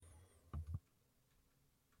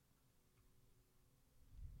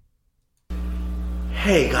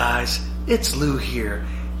Hey guys, it's Lou here,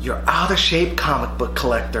 your out-of-shape comic book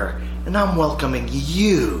collector, and I'm welcoming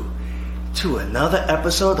you to another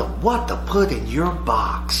episode of What to Put in Your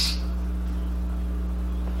Box.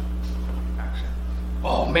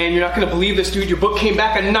 Oh man, you're not gonna believe this, dude. Your book came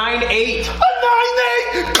back a 9.8. A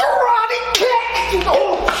 9.8 karate kick!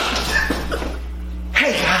 Oh.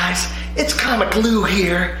 Hey guys, it's Comic Lou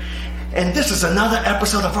here, and this is another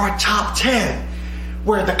episode of our Top 10,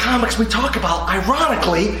 where the comics we talk about,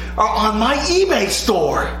 ironically, are on my eBay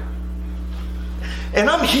store. And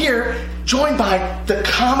I'm here, joined by the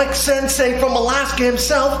comic sensei from Alaska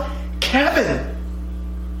himself, Kevin.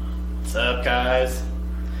 What's up, guys?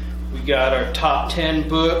 We got our top 10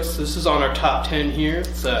 books. This is on our top 10 here.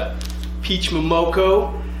 It's Peach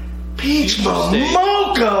Momoko. Peach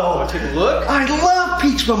Momoko! Want to take a look? I love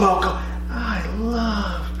Peach Momoko. I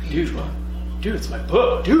love Peach Momoko. Dude, it's my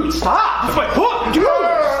book. Dude, stop! It's my book! Dude,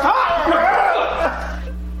 stop!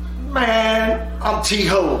 Man, I'm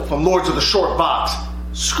T-Ho from Lords of the Short Box.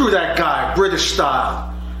 Screw that guy, British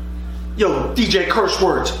style. Yo, DJ Curse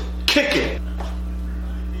Words, kick it.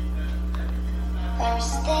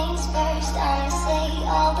 First things first, I'ma say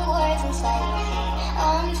all the words inside of me.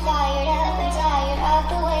 I'm fired up and tired of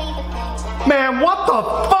the way that things have been. Man, what the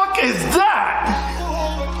fuck is that? The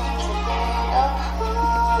way that things have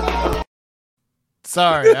been. Oh,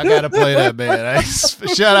 Sorry, I gotta play that, man.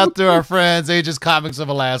 Shout out to our friends, Aegis Comics of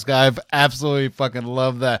Alaska. I've absolutely fucking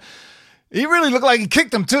love that. He really looked like he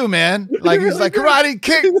kicked him too, man. Like he was like karate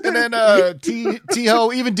kick, and then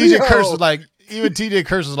T-Ho, even DJ Curse was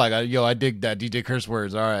like, yo, I dig that. DJ Curse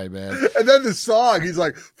Words, all right, man. And then the song, he's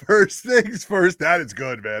like, first things first. That is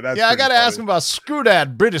good, man. That's I gotta funny. ask him about screw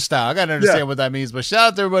that British style. I gotta understand what that means. But shout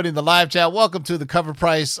out to everybody in the live chat. Welcome to the Cover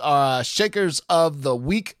Price Shakers of the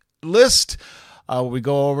Week list. We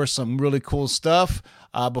go over some really cool stuff.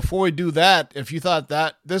 Before we do that, if you thought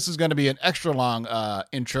that this is going to be an extra long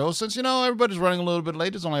intro, since, everybody's running a little bit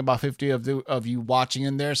late, there's only about 50 of you watching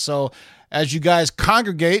in there. So as you guys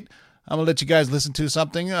congregate, I'm going to let you guys listen to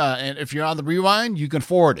something. And if you're on the rewind, you can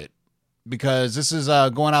forward it, because this is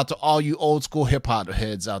going out to all you old school hip hop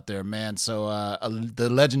heads out there, man. So the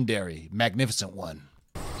legendary, magnificent one.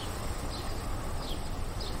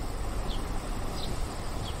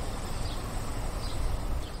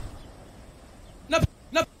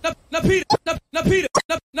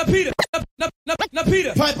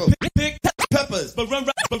 Peter. Piper, pick peppers, but run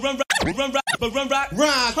rock,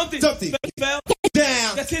 rhyme, Humpty, Dumpty, fell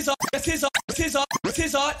down. That's his art.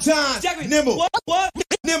 John, Jack, nimble, what?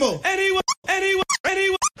 Nimble, and he was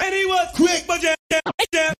quick, but jam.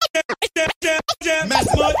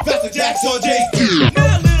 Master Mud, Faster Jack, so J.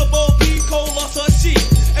 Now little Bo Peep Cole lost her sheep,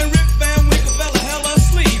 and Rip Van Winkle fell a hell of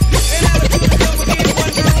sleep, and had a good double in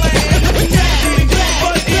Wonderland.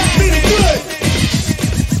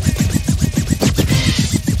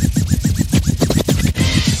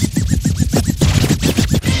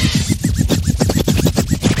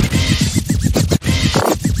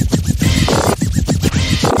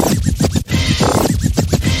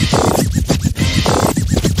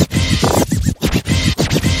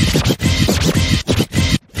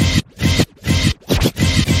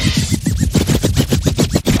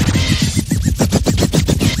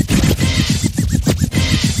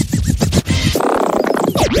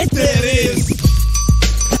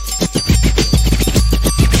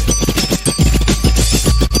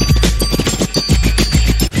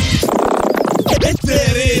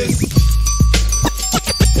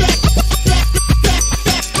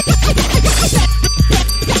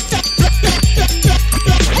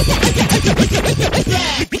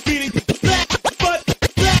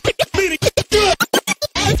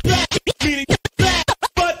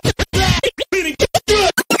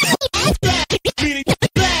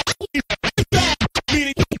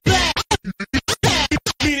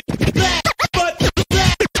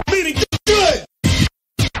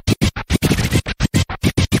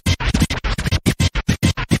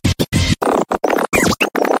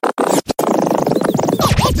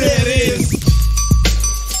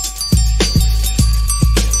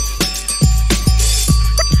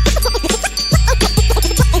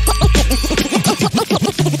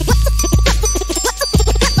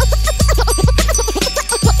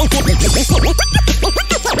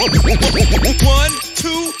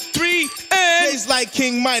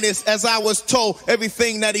 finest, as I was told.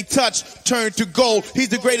 Everything that he touched turned to gold. He's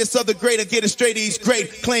the greatest of the great. I get it straight, he's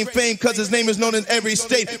great. Claim fame cause his name is known in every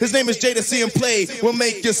state. His name is Jay. To see him play will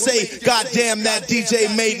make you say, God damn, that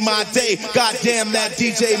DJ made my day. God damn, that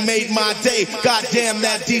DJ made my day. God damn,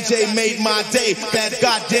 that DJ made my day. That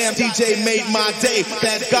goddamn DJ made my day.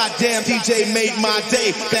 That goddamn DJ made my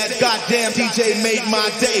day. That goddamn DJ made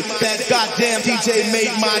my day. That goddamn DJ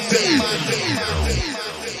made my day.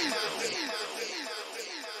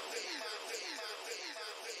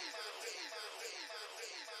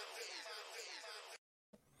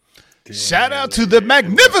 Shout out to the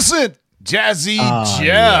magnificent Jazzy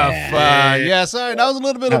Jeff. Yeah, sorry, that was a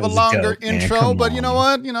little bit of a longer intro, but you know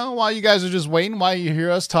what? You know, while you guys are just waiting, while you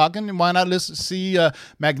hear us talking, why not see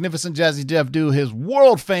magnificent Jazzy Jeff do his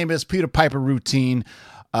world famous Peter Piper routine.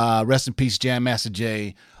 Rest in peace, Jam Master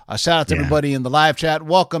Jay. Shout out to everybody in the live chat.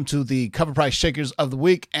 Welcome to the Cover Price Shakers of the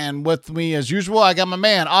Week. And with me, as usual, I got my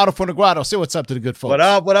man, Otto Fornegrado. Say what's up to the good folks. What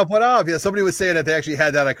up, what up, what up? Yeah, somebody was saying that they actually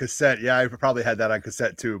had that on cassette. Yeah, I probably had that on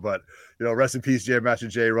cassette too. But, you know, rest in peace, Jam Master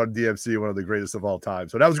Jay, Run DMC, one of the greatest of all time.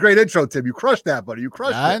 So that was a great intro, Tim. You crushed that, buddy. You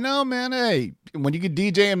crushed it. I know, man. Hey, when you get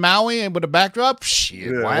DJ in Maui and with a backdrop,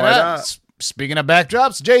 shit, why not? Speaking of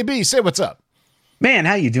backdrops, JB, say what's up. Man,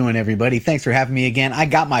 how you doing, everybody? Thanks for having me again. I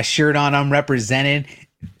got my shirt on. I'm represented.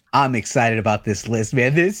 I'm excited about this list,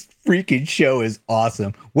 man. This freaking show is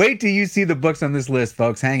awesome. Wait till you see the books on this list,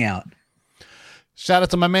 folks. Hang out. Shout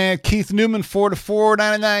out to my man Keith Newman,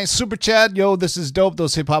 4-4-99 super chat. Yo, this is dope.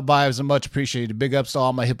 Those hip hop vibes are much appreciated. Big ups to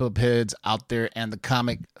all my hip hop heads out there and the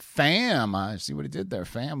comic fam. I see what he did there,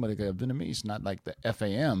 fam, but it's Vietnamese, not like the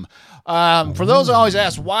FAM. For those who always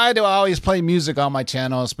ask, why do I always play music on my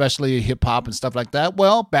channel, especially hip hop and stuff like that?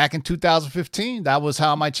 Well, back in 2015, that was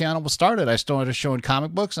how my channel was started. I started showing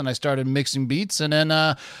comic books and I started mixing beats, and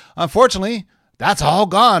then unfortunately, that's all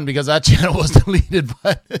gone because that channel was deleted.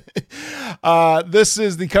 But this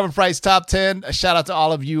is the Cover Price Top 10. A shout out to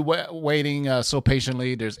all of you waiting so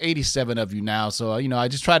patiently. There's 87 of you now. So, you know, I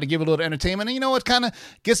just tried to give a little entertainment. And, you know, it kind of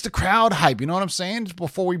gets the crowd hype. You know what I'm saying?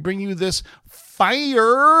 Before we bring you this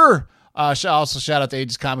fire. Also, shout out to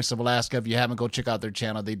Aegis Comics of Alaska. If you haven't, go check out their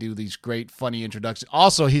channel. They do these great, funny introductions.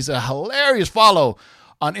 Also, he's a hilarious follow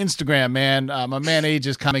on Instagram, man. My man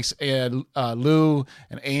Aegis Comics, Lou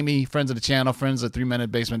and Amy, friends of the channel, friends of 3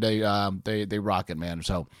 Minute Basement Day, they rock it, man.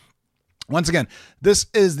 So once again, this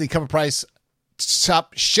is the Cover Price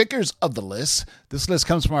Top Shakers of the list. This list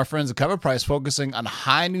comes from our friends at Cover Price, focusing on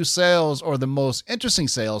high new sales or the most interesting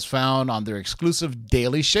sales found on their exclusive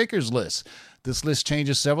daily Shakers list. This list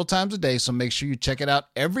changes several times a day, so make sure you check it out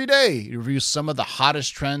every day. It reviews some of the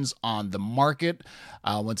hottest trends on the market.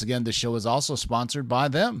 Once again, this show is also sponsored by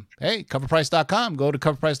them. Hey, coverprice.com. Go to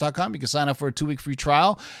coverprice.com. You can sign up for a 2-week free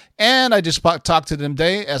trial. And I just talked to them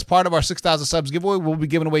today. As part of our 6,000 subs giveaway, we'll be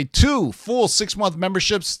giving away 2 full 6-month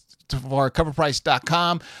memberships for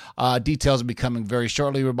coverprice.com. Details will be coming very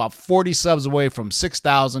shortly. We're about 40 subs away from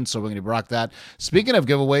 6,000, so we're going to rock that. Speaking of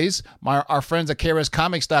giveaways, our friends at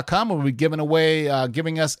KRScomics.com will be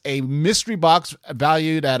giving us a mystery box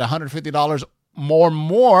valued at $150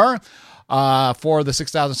 more. For the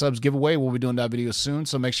 6,000 subs giveaway. We'll be doing that video soon,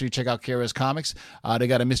 so make sure you check out KRS Comics. They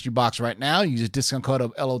got a mystery box right now. Use a discount code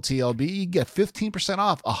of LOTLB. You get 15%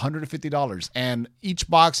 off, $150. And each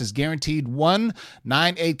box is guaranteed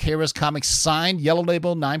 198 KRS Comics signed, yellow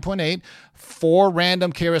label 9.8, 4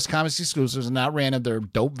 random KRS Comics exclusives, not random, they're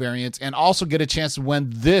dope variants, and also get a chance to win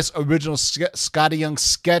this original Scotty Young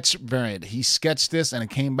sketch variant. He sketched this, and it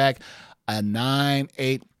came back a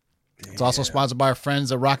 9.8. It's also sponsored by our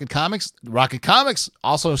friends at Rocket Comics. Rocket Comics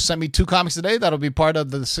also sent me 2 comics today. That'll be part of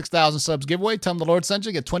the 6,000 subs giveaway. Tell them the Lord sent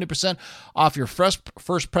you. Get 20% off your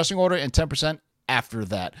first pressing order and 10% after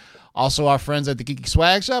that. Also, our friends at the Geeky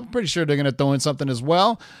Swag Shop. I'm pretty sure they're going to throw in something as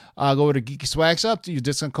well. Go to Geeky Swag Shop to use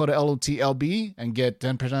discount code LOTLB and get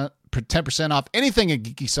 10% off anything at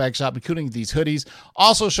Geeky Swag Shop, including these hoodies.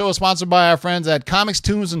 Also, show is sponsored by our friends at Comics,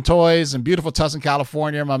 Tunes, and Toys in beautiful Tustin,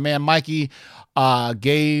 California. My man Mikey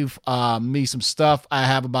gave me some stuff. I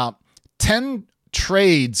have about 10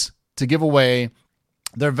 trades to give away.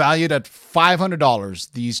 They're valued at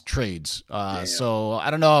 $500, these trades. So I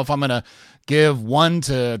don't know if I'm going to give 1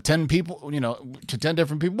 to 10 people, to 10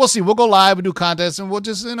 different people. We'll see. We'll go live and do contests, and we'll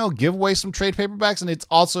just, give away some trade paperbacks. And it's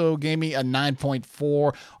also gave me a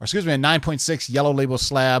 9.6 yellow label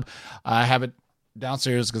slab. I have it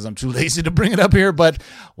downstairs because I'm too lazy to bring it up here. But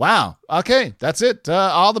wow, okay, that's it.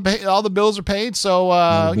 All the bills are paid, so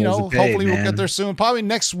hopefully we'll get there soon. Probably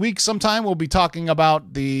next week sometime we'll be talking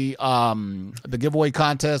about the giveaway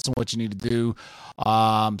contest and what you need to do.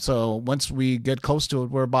 So once we get close to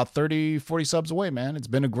it, we're about 30-40 subs away, man. It's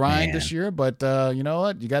been a grind this year, but you know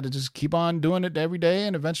what? You got to just keep on doing it every day,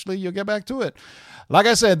 and eventually you'll get back to it. Like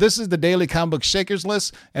I said, this is the Daily Comic Book Shakers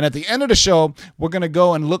list, and at the end of the show, we're going to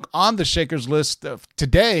go and look on the Shakers list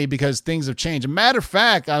today because things have changed. Matter of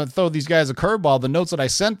fact, I'll throw these guys a curveball. The notes that I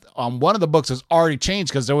sent on one of the books has already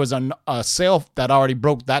changed because there was a sale that already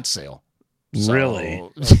broke that sale. So, really?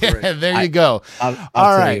 Yeah, there you go. I'll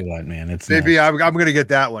All tell right. you what, man. It's Maybe I'm going to get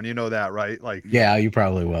that one. You know that, right? Like, yeah, you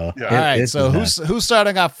probably will. Yeah. All right, so who's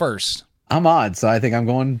starting off first? I'm odd, so I think I'm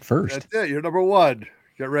going first. that's it. You're number one.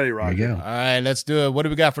 Get ready, There Roger. you go. All right, let's do it. What do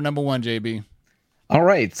we got for number one, JB? All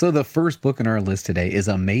right, so the first book on our list today is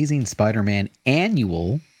Amazing Spider-Man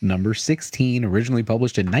Annual number 16, originally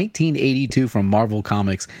published in 1982 from Marvel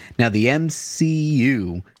Comics. Now, the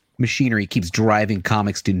MCU machinery keeps driving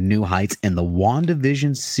comics to new heights, and the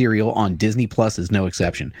WandaVision serial on Disney Plus is no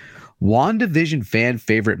exception. WandaVision fan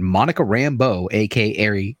favorite Monica Rambeau,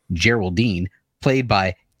 aka Geraldine, played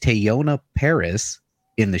by Teyonah Parris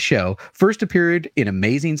in the show, first appeared in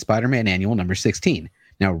Amazing Spider-Man Annual number 16.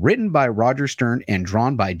 Now, written by Roger Stern and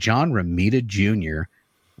drawn by John Romita Jr.,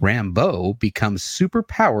 Rambeau becomes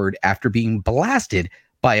superpowered after being blasted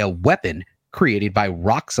by a weapon created by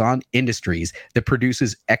Roxxon Industries that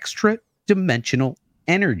produces extra-dimensional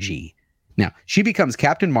energy. Now, she becomes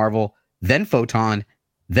Captain Marvel, then Photon,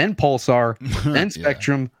 then Pulsar, then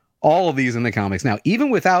Spectrum, all of these in the comics. Now, even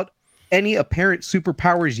without any apparent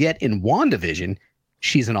superpowers yet in WandaVision,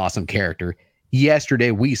 she's an awesome character.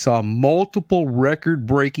 Yesterday, we saw multiple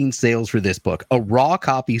record-breaking sales for this book. A raw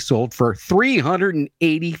copy sold for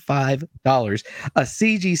 $385. A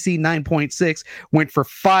CGC 9.6 went for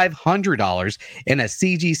 $500, and a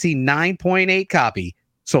CGC 9.8 copy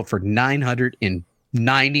sold for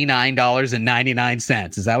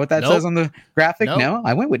 $999.99. Is that what that says on the graphic? Nope. No,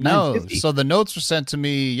 I went with No, $950. so the notes were sent to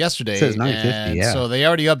me yesterday. It says $950, and yeah. So they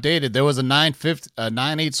already updated. There was a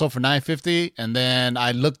 9.8 sold for $950, and then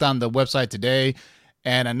I looked on the website today,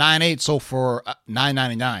 and a 9.8 sold for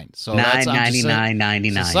 $999. So that's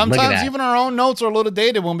 $999.99. So sometimes even our own notes are a little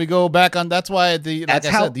dated when we go back on. That's why That's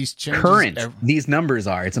I how said, these changes. current these numbers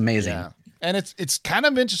are. It's amazing. Yeah. And it's kind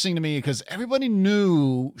of interesting to me because everybody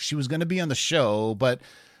knew she was going to be on the show, but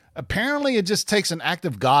apparently it just takes an act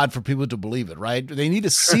of God for people to believe it, right? They need to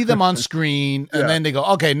see them on screen and then they go,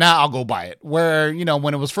 okay, now I'll go buy it. Where,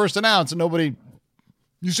 when it was first announced, you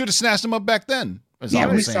should have snatched them up back then.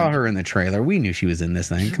 Yeah, we saw her in the trailer. We knew she was in this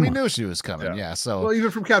thing. We knew she was coming. Yeah. So, Well, even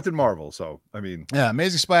from Captain Marvel. So, I mean, yeah,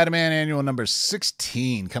 Amazing Spider-Man Annual number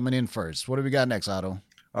 16 coming in first. What do we got next, Otto?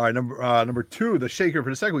 all right, number two, the shaker for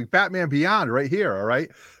the second week, Batman Beyond, right here. All right,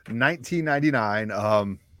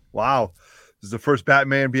 1999. Wow, this is the first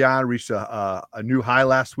Batman Beyond reached a new high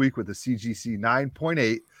last week with a CGC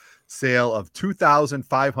 9.8 sale of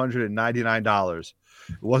 $2,599.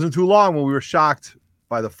 It wasn't too long when we were shocked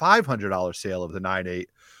by the $500 sale of the 9.8.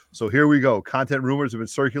 So here we go. Content rumors have been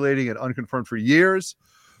circulating and unconfirmed for years.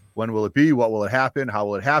 When will it be? What will it happen? How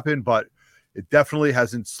will it happen? But it definitely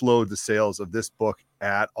hasn't slowed the sales of this book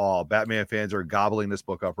at all. Batman fans are gobbling this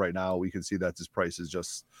book up right now. We can see that this price is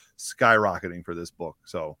just skyrocketing for this book.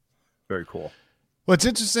 So very cool. What's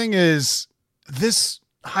interesting is this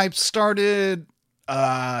hype started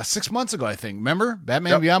 6 months ago, I think. Remember?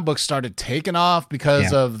 Batman Beyond books started taking off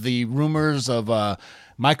because of the rumors of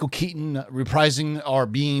Michael Keaton reprising or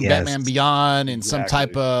being Batman Beyond in some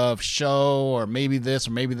type of show, or maybe this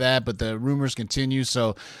or maybe that, but the rumors continue.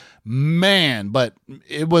 So, man, but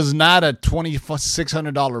it was not a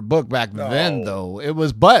 $2,600 book back then, though. It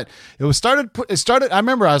started. I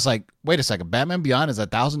remember I was like, wait a second, Batman Beyond is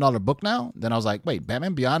 $1,000 book now. Then I was like, wait,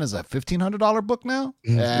 Batman Beyond is a $1,500 book now,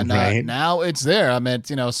 and now it's there. I mean,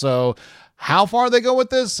 so how far they go with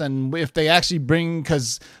this, and if they actually bring,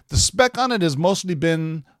 because the spec on it has mostly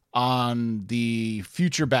been on the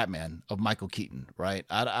future Batman of Michael Keaton, right?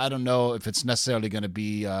 I don't know if it's necessarily going to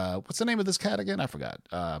be what's the name of this cat again? I forgot.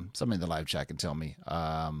 Somebody in the live chat can tell me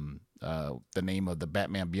the name of the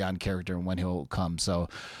Batman Beyond character and when he'll come. So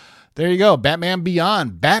there you go. Batman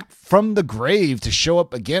Beyond, back from the grave to show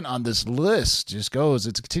up again on this list. Just goes.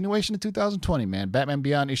 It's a continuation of 2020, man. Batman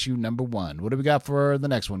Beyond issue number 1. What do we got for the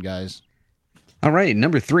next one, guys? All right,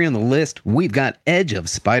 number 3 on the list, we've got Edge of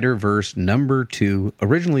Spider-Verse number 2,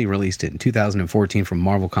 originally released in 2014 from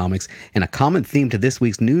Marvel Comics. And a common theme to this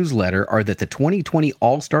week's newsletter are that the 2020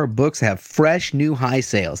 All-Star books have fresh new high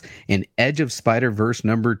sales. And Edge of Spider-Verse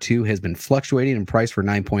number 2 has been fluctuating in price for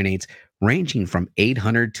 9.8s, ranging from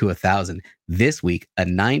 $800 to $1,000. This week, a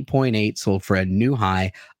 9.8 sold for a new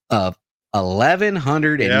high of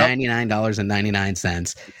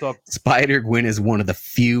 $1,199.99. Spider-Gwen is one of the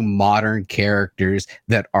few modern characters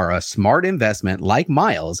that are a smart investment. Like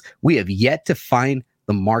Miles, we have yet to find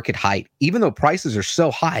the market height. Even though prices are so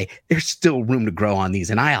high, there's still room to grow on these.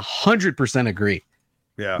 And I 100% agree.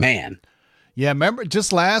 Yeah, man. Yeah, remember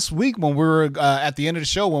just last week when we were at the end of the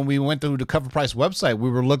show, when we went through the Cover Price website, we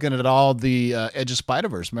were looking at all the Edge of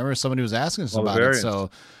Spider-Verse. Remember, somebody was asking us about it. So,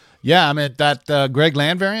 yeah, I mean that Greg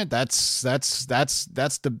Land variant. That's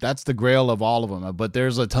the grail of all of them. But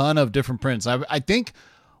there's a ton of different prints. I think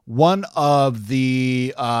one of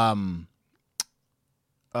the one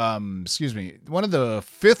of the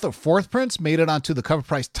 5th or 4th prints made it onto the Cover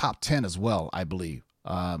Price top 10 as well, I believe.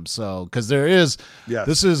 So because this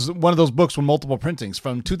is one of those books with multiple printings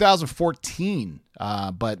from 2014.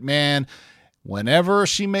 But man, whenever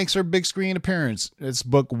she makes her big screen appearance, this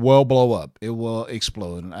book will blow up. It will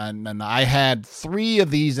explode. And I had 3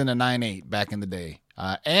 of these in a 9.8 back in the day.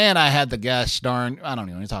 And I had the gosh darn, I don't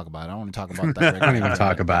even want to talk about it. I don't want to talk about that. Don't even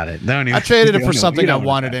talk about it. I traded it for something I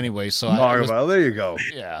wanted anyway. So there you go.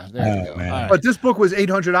 Yeah, there you go. Right. But this book was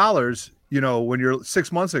 $800, when you're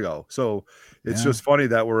 6 months ago. So it's just funny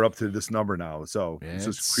that we're up to this number now. So it's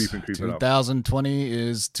just creeping up. 2020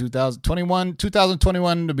 is 2021.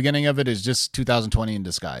 The beginning of it is just 2020 in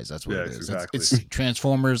disguise. That's what it is. Exactly. It's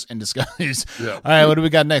Transformers in disguise. Yeah. All right, what do we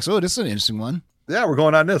got next? Oh, this is an interesting one. Yeah, we're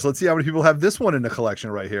going on this. Let's see how many people have this one in the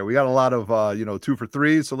collection right here. We got a lot of 2 for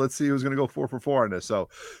 3. So let's see who's going to go 4 for 4 on this. So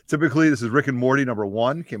typically this is Rick and Morty number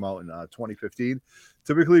 1, came out in 2015.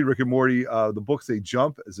 Typically Rick and Morty, the books, they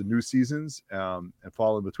jump as the new seasons and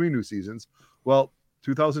fall in between new seasons. Well,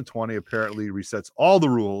 2020 apparently resets all the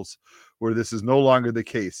rules where this is no longer the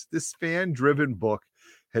case. This fan-driven book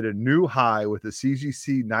hit a new high with a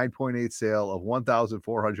CGC 9.8 sale of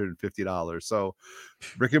 $1,450. So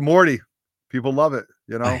Rick and Morty, people love it.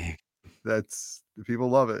 People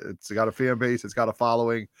love it. It's got a fan base. It's got a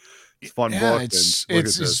following. It's a fun book.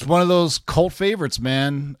 It's one of those cult favorites,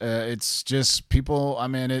 man. It's just people. I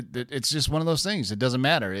mean, it's just one of those things. It doesn't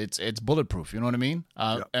matter. It's bulletproof. You know what I mean?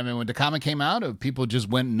 I mean, when the comic came out, people just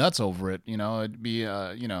went nuts over it. It'd be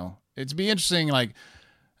it'd be interesting. Like,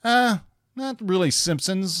 not really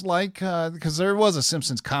Simpsons like, because there was a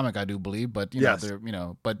Simpsons comic, I do believe, but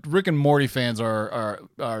but Rick and Morty fans are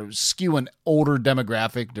skewing older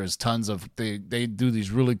demographic. There's tons of they do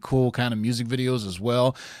these really cool kind of music videos as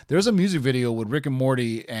well. There's a music video with Rick and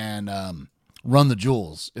Morty and Run the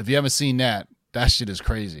Jewels. If you haven't seen that shit is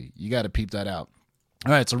crazy. You got to peep that out.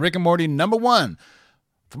 All right, so Rick and Morty number 1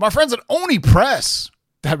 from our friends at Oni Press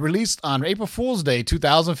that released on April Fool's Day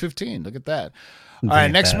 2015. Look at that. All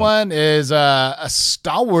right, next one is a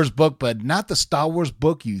Star Wars book, but not the Star Wars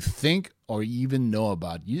book you think or even know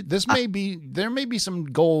about. There may be some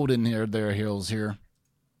gold in their heels here.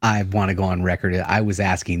 I want to go on record. I was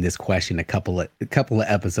asking this question a couple of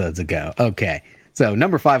episodes ago. Okay, so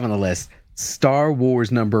number 5 on the list, Star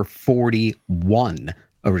Wars number 41.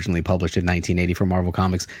 Originally published in 1980 from Marvel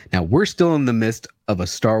Comics. Now, we're still in the midst of a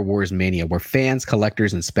Star Wars mania where fans,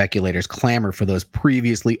 collectors, and speculators clamor for those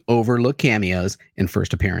previously overlooked cameos and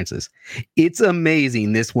first appearances. It's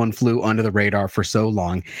amazing this one flew under the radar for so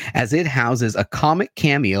long, as it houses a comic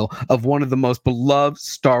cameo of one of the most beloved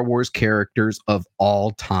Star Wars characters of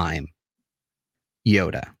all time,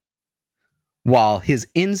 Yoda. While his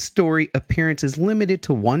in-story appearance is limited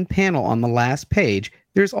to one panel on the last page,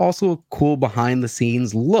 there's also a cool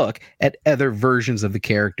behind-the-scenes look at other versions of the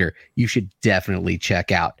character you should definitely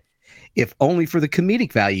check out. If only for the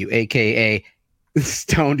comedic value, aka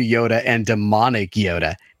Stoned Yoda and Demonic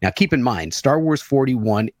Yoda. Now keep in mind, Star Wars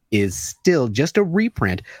 41 is still just a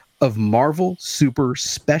reprint of Marvel Super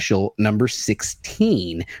Special number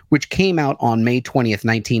 16, which came out on May 20th,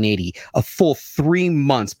 1980, a full 3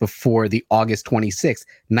 months before the August 26th,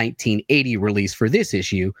 1980 release for this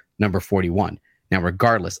issue, number 41. Now,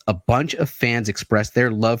 regardless, a bunch of fans expressed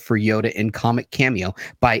their love for Yoda in comic cameo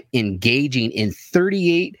by engaging in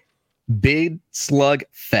 38 Big Slug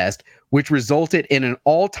Fest, which resulted in an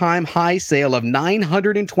all-time high sale of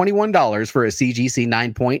 $921 for a CGC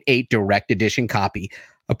 9.8 direct edition copy,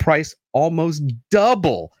 a price almost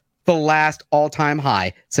double the last all-time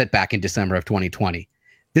high set back in December of 2020.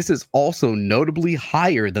 This is also notably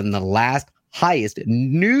higher than the last highest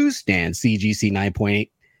newsstand CGC 9.8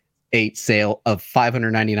 8 sale of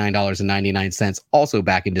 $599.99, also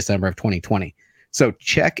back in December of 2020. So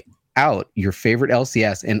check out your favorite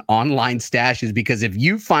LCS and online stashes, because if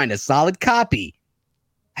you find a solid copy,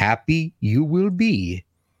 happy you will be,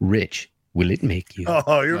 rich will it make you.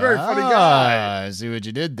 Oh, you're a very funny guy. I see what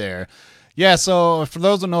you did there. Yeah, so for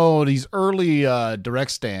those who know, these early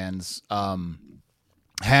direct stands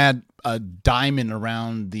had a diamond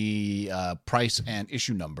around the price and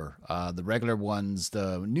issue number. The regular ones,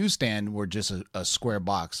 the newsstand, were just a square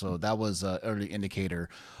box. So that was an early indicator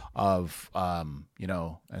of, and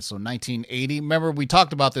so 1980. Remember, we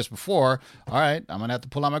talked about this before. All right, I'm gonna have to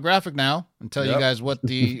pull out my graphic now and tell you guys what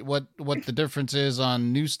the what the difference is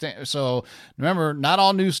on newsstand. So remember, not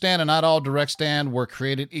all newsstand and not all direct stand were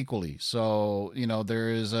created equally. So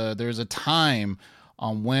there's a time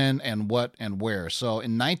on when and what and where. So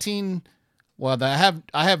in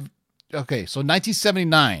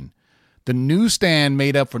 1979, the newsstand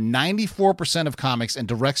made up for 94% of comics, and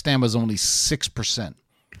direct stand was only 6%.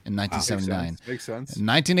 In 1979. Makes sense. In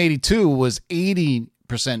 1982 was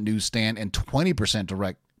 80% newsstand and 20%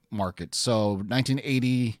 direct market. So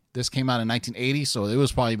 1980, this came out in 1980, so it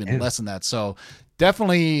was probably even less than that. So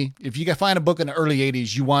definitely, if you can find a book in the early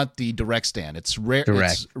 80s, you want the direct stand. It's rare.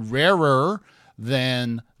 It's rarer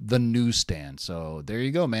than the newsstand. So there you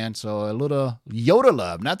go, man. So a little Yoda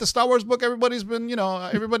love, not the Star Wars book. Everybody's been,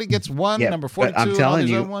 everybody gets one. Number 42. I'm telling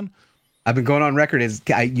you. One. I've been going on record as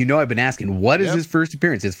I've been asking, what is his first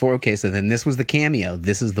appearance? It's okay. So then this was the cameo.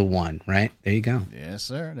 This is the one, right? There you go. Yes,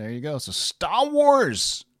 sir. There you go. So Star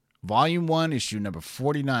Wars Volume 1, issue number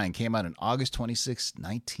 49 came out on August 26,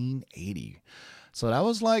 1980. So that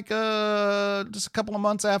was like just a couple of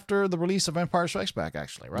months after the release of Empire Strikes Back,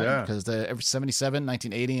 actually, right? Yeah. Because every 77,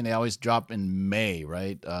 1980, and they always drop in May,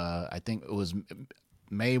 right? I think it was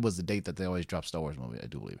May was the date that they always drop Star Wars movie, I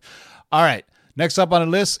do believe. All right. Next up on the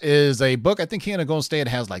list is a book I think King of Golden State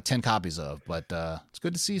has like 10 copies of, but it's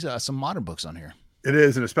good to see some modern books on here. It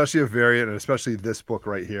is, and especially a variant, and especially this book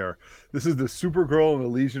right here. This is the Supergirl and the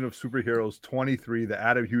Legion of Superheroes 23, the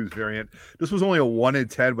Adam Hughes variant. This was only a 1 in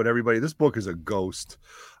 10, but this book is a ghost.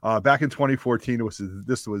 Back in 2014,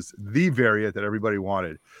 this was the variant that everybody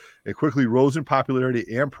wanted. It quickly rose in popularity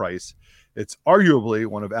and price. It's arguably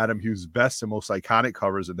one of Adam Hughes' best and most iconic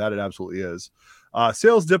covers, and that it absolutely is.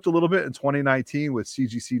 Sales dipped a little bit in 2019 with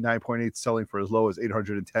CGC 9.8 selling for as low as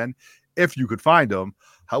 810 if you could find them.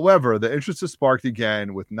 However, the interest is sparked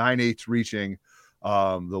again with 9/8 reaching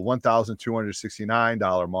the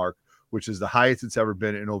 $1,269 mark, which is the highest it's ever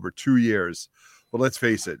been in over 2 years. But let's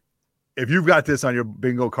face it, if you've got this on your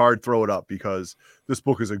bingo card, throw it up, because this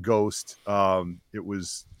book is a ghost.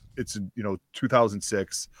 It's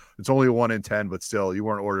 2006. It's only a 1 in 10, but still, you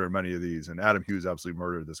weren't ordering many of these. And Adam Hughes absolutely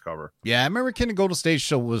murdered this cover. Yeah, I remember King of Golden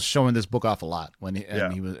State was showing this book off a lot when he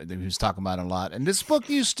was talking about it a lot. And this book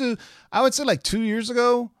used to, I would say, like 2 years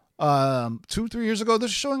ago, 2-3 years ago,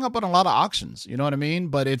 this is showing up on a lot of auctions. You know what I mean?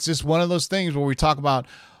 But it's just one of those things where we talk about,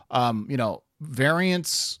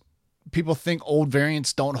 variants. People think old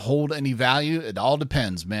variants don't hold any value. It all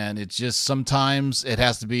depends, man. It's just sometimes it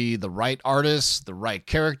has to be the right artist, the right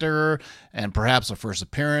character, and perhaps a first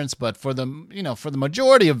appearance. But for the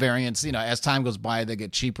majority of variants, as time goes by, they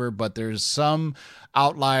get cheaper. But there's some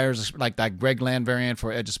outliers, like that Greg Land variant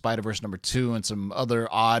for Edge of Spider-Verse number 2, and some other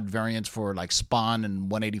odd variants for like Spawn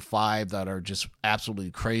and 185 that are just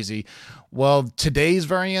absolutely crazy. Will today's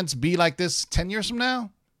variants be like this 10 years from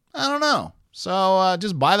now? I don't know. So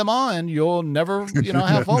just buy them all, and you'll never, have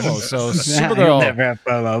FOMO. So Supergirl, never have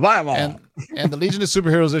FOMO. Buy them all. And the Legion of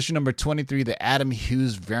Superheroes issue number 23, the Adam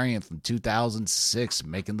Hughes variant from 2006,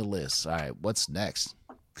 making the list. All right, what's next?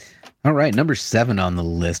 All right, number 7 on the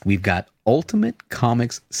list, we've got Ultimate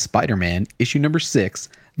Comics Spider-Man issue number 6,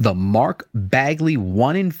 the Mark Bagley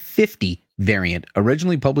 1 in 50 variant,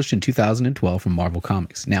 originally published in 2012 from Marvel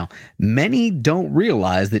Comics. Now, many don't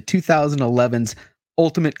realize that 2011's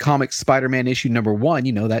Ultimate Comics Spider-Man issue number 1,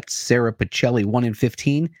 that's Sarah Pacelli 1 in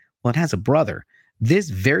 15. Well, it has a brother. This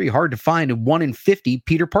very hard to find a 1 in 50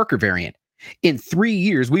 Peter Parker variant. In 3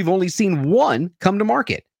 years, we've only seen one come to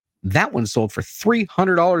market. That one sold for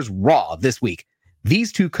 $300 raw this week.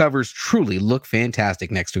 These two covers truly look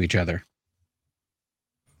fantastic next to each other.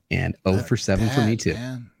 And 0 for 7 for me too.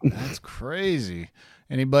 Man, that's crazy.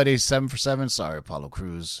 Anybody 7 for 7? Sorry, Apollo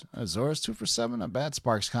Crews. Zora's 2 for 7. Not bad.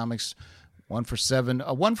 Sparks Comics 1 for 7.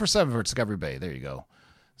 1 for 7 for Discovery Bay. There you go.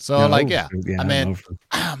 So I mean,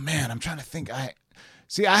 I'm trying to think.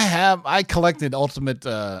 I collected Ultimate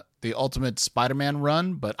the Ultimate Spider-Man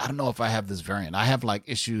run, but I don't know if I have this variant. I have like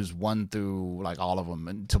issues 1 through like all of them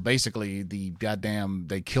until basically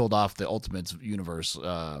they killed off the Ultimate universe.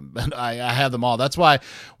 And I have them all. That's why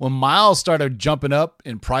when Miles started jumping up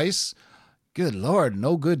in price, good Lord,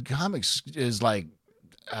 No Good Comics is like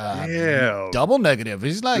double negative.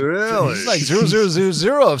 He's like Really? he's like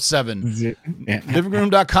 0.000 of 7.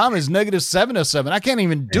 Livingroom.com is -7 of 7. I can't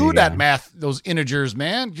even do that math, those integers,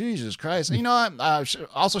 man. Jesus Christ. You know,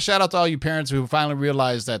 also shout out to all you parents who finally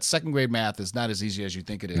realized that second grade math is not as easy as you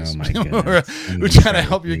think it is. Oh my goodness. We're trying to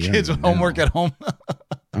help your kids with homework at home.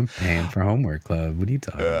 I'm paying for homework club. What are you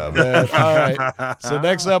talking about? Man, all right. So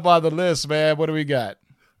next up on the list, man, what do we got?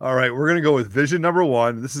 All right, we're gonna go with Vision number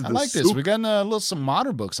 1. This is I the like this. We got some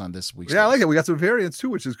modern books on this week. Yeah, I like it. We got some variants too,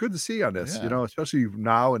 which is good to see on this. Yeah. You know, especially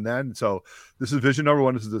now and then. So this is Vision number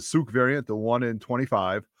 1. This is the Sook variant, the 1 in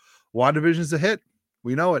 25. WandaVision's a hit.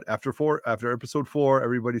 We know it. After episode 4,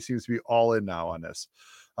 everybody seems to be all in now on this.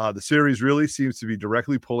 The series really seems to be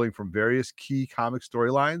directly pulling from various key comic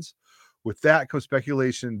storylines. With that comes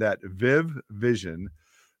speculation that Vision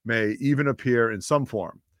may even appear in some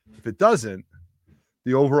form. If it doesn't,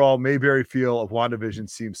 the overall Mayberry feel of WandaVision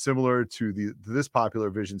seems similar to this popular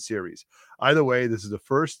Vision series. Either way, this is the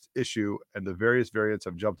first issue, and the various variants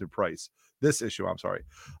have jumped in price. This issue, I'm sorry.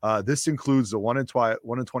 This includes the 1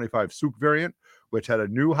 in 25 Sook variant, which had a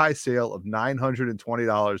new high sale of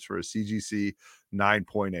 $920 for a CGC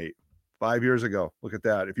 9.8. 5 years ago. Look at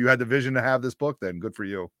that. If you had the vision to have this book, then good for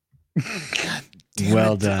you.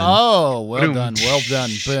 Well done. Oh, well done. Well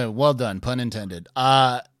done. Well done. Pun intended.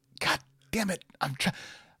 God damn it.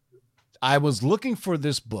 I was looking for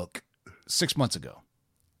this book 6 months ago.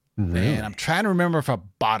 Really? And I'm trying to remember if I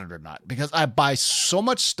bought it or not, because I buy so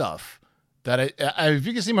much stuff that if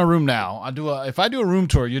you can see my room now, if I do a room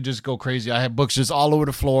tour, you just go crazy. I have books just all over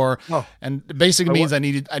the floor, and it basically means I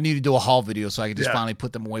need to do a haul video so I can just finally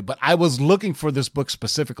put them away. But I was looking for this book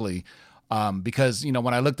specifically because, you know,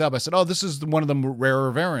 when I looked up, I said, oh, this is one of the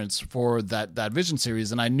rarer variants for that Vision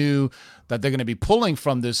series. And I knew that they're going to be pulling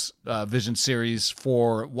from this Vision series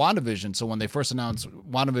for WandaVision. So when they first announced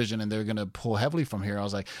WandaVision and they're going to pull heavily from here, I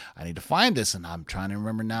was like, I need to find this. And I'm trying to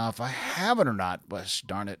remember now if I have it or not. But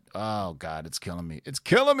darn it. Oh, God, it's killing me. It's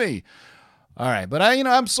killing me. All right. But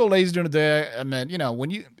I'm so lazy during the day. I mean, you know,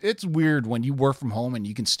 it's weird when you work from home and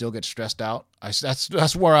you can still get stressed out.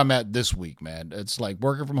 That's where I'm at this week, man. It's like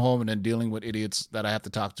working from home and then dealing with idiots that I have to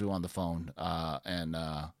talk to on the phone. And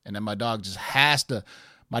then my dog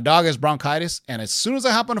my dog has bronchitis. And as soon as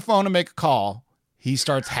I hop on the phone and make a call, he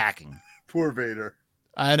starts hacking. Poor Vader.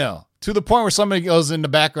 I know. To the point where somebody goes in the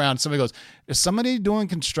background, somebody goes, is somebody doing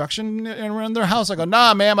construction around their house? I go,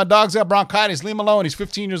 nah, man, my dog's got bronchitis. Leave him alone. He's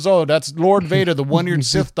 15 years old. That's Lord Vader, the one-eared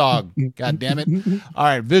Sith dog. God damn it. All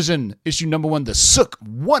right, Vision, issue number 1, the Sook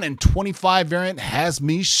 1 in 25 variant has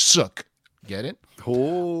me shook. Get it?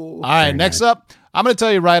 Oh. All right, next up, I'm going to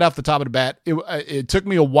tell you right off the top of the bat, it took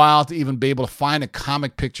me a while to even be able to find a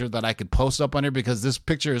comic picture that I could post up on here, because this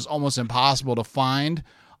picture is almost impossible to find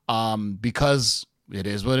because it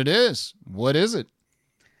is what it is. What is it?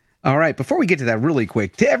 All right. Before we get to that, really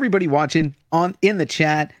quick, to everybody watching in the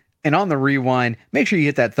chat and on the rewind, make sure you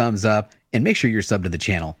hit that thumbs up and make sure you're subbed to the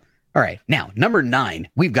channel. All right. Now, number 9,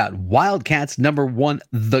 we've got Wildcats number 1,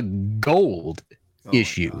 the Gold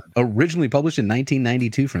issue, originally published in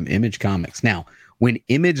 1992 from Image Comics. Now, when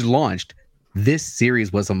Image launched, this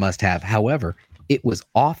series was a must-have. However, it was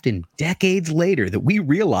often decades later that we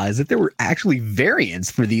realized that there were actually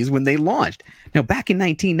variants for these when they launched. Now, back in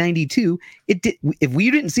 1992, if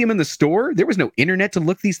we didn't see them in the store, there was no internet to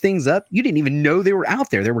look these things up. You didn't even know they were out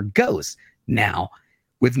there. There were ghosts. Now,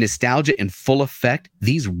 with nostalgia in full effect,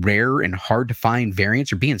 these rare and hard to find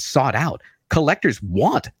variants are being sought out. Collectors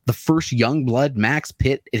want the first Youngblood, Max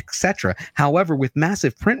Pitt, etc. However, with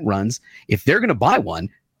massive print runs, if they're going to buy one,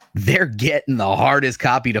 they're getting the hardest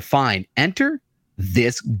copy to find. Enter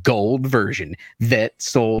this gold version that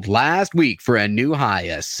sold last week for a new high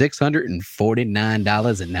of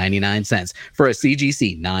 $649.99 for a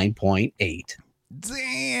CGC 9.8.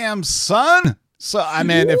 Damn, son. So I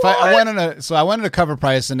mean, if I went in a cover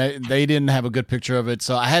price and they didn't have a good picture of it,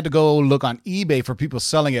 so I had to go look on eBay for people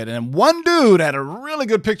selling it, and one dude had a really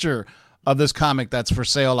good picture of this comic that's for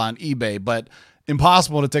sale on eBay, but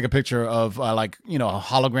impossible to take a picture of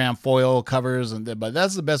hologram foil covers, but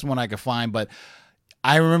that's the best one I could find. But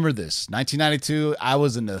I remember this 1992. I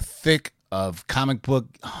was in the thick of comic book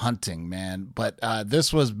hunting, man. But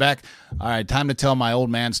this was back. All right, time to tell my old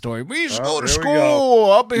man story. We used to go to school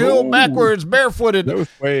up a hill backwards, barefooted. Those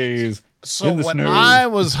ways. So when I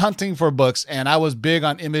was hunting for books, and I was big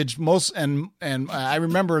on Image, and I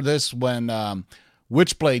remember this when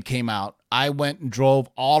Witchblade came out, I went and drove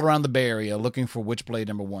all around the Bay Area looking for Witchblade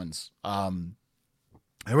number ones.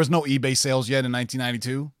 There was no eBay sales yet in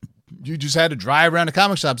 1992. You just had to drive around the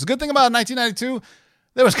comic shops. The good thing about 1992,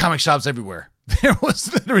 there was comic shops everywhere. There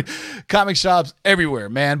was literally comic shops everywhere,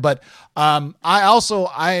 man. But every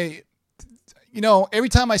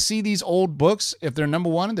time I see these old books, if they're number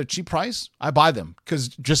one and they're cheap price, I buy them because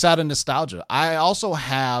just out of nostalgia. I also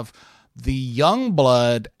have the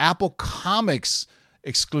Youngblood Apple Comics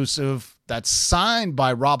exclusive that's signed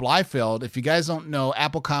by Rob Liefeld. If you guys don't know,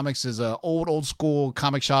 Apple Comics is an old school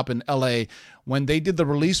comic shop in LA. When they did the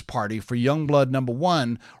release party for Youngblood number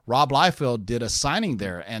one, Rob Liefeld did a signing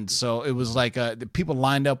there. And so it was like people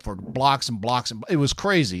lined up for blocks and blocks. And it was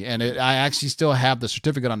crazy. And I actually still have the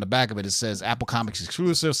certificate on the back of it. It says Apple Comics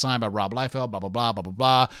exclusive, signed by Rob Liefeld, blah, blah, blah, blah, blah,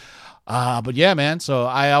 blah. But yeah, man. So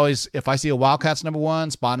I always, if I see a Wildcats number one,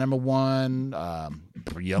 Spot number one,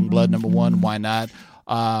 Youngblood number one, why not?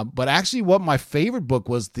 But actually, what my favorite book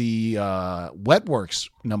was the Wetworks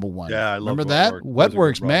number one. Yeah, I love Remember that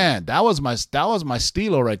Wetworks, man. That was my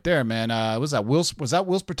stilo right there, man. Was that Will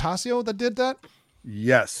Spertasio that did that?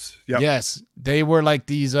 Yes. Yep. Yes, they were like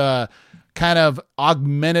these kind of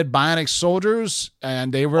augmented bionic soldiers,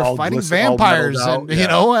 and they were fighting vampires.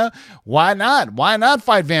 And why not? Why not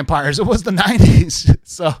fight vampires? It was the 90s.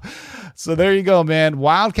 So there you go, man.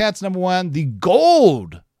 Wildcats number one, the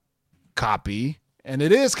gold copy. And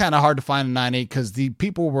it is kind of hard to find a 9.8 because the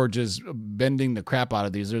people were just bending the crap out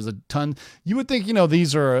of these. There's a ton. You would think,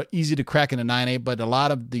 these are easy to crack in a 9.8, but a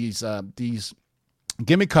lot of these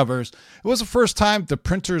gimmick covers, it was the first time the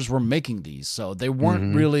printers were making these. So they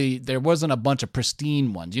weren't really, there wasn't a bunch of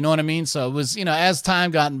pristine ones. You know what I mean? So it was, as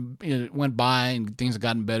time went by and things have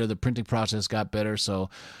gotten better, the printing process got better.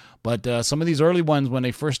 So, but some of these early ones, when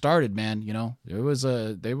they first started, man,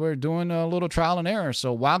 they were doing a little trial and error.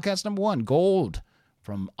 So Wildcats number one, gold,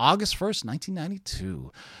 from August 1st,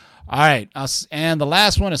 1992. All right. And the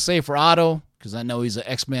last one is Save for Otto, because I know he's an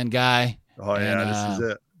X-Men guy. Oh, yeah, this is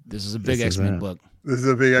it. This is a big X-Men book. This is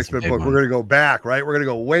a big X-Men book. We're going to go back, right? We're going to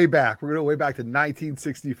go way back. We're going to go way back to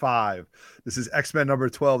 1965. This is X-Men number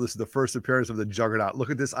 12. This is the first appearance of the Juggernaut. Look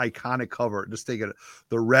at this iconic cover. Just take it.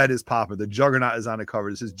 The red is popping. The Juggernaut is on the cover.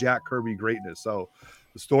 This is Jack Kirby greatness. So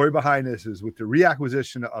the story behind this is with the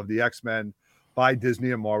reacquisition of the X-Men by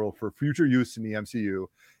Disney and Marvel for future use in the MCU,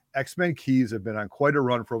 X-Men keys have been on quite a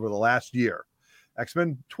run for over the last year.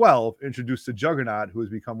 X-Men 12 introduced the Juggernaut, who has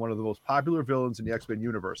become one of the most popular villains in the X-Men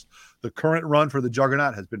universe. The current run for the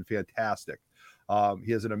Juggernaut has been fantastic.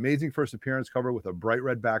 He has an amazing first appearance cover with a bright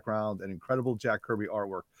red background and incredible Jack Kirby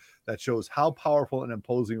artwork that shows how powerful and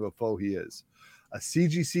imposing of a foe he is. A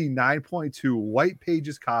CGC 9.2 white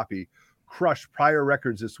pages copy crushed prior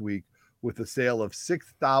records this week with a sale of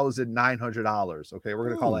 $6,900. Okay, we're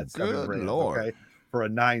going to call that $7,000. Okay, for a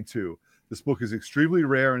 9.2. This book is extremely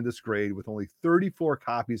rare in this grade, with only 34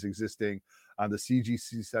 copies existing on the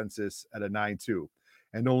CGC census at a 9.2,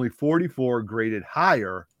 and only 44 graded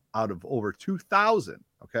higher out of over 2,000.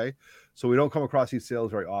 Okay, so we don't come across these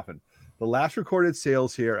sales very often. The last recorded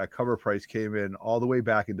sales here at cover price came in all the way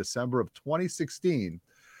back in December of 2016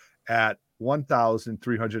 at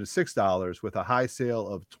 $1,306, with a high sale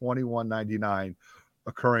of $2,199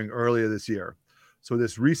 occurring earlier this year. So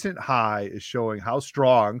this recent high is showing how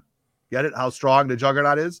strong, get it, how strong the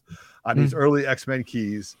Juggernaut is on these early X-Men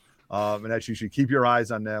keys, and that you should keep your eyes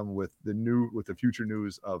on them with the future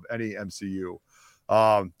news of any MCU.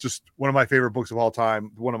 Just one of my favorite books of all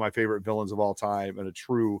time, one of my favorite villains of all time, and a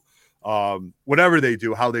true whatever they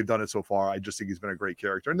do, how they've done it so far, I just think he's been a great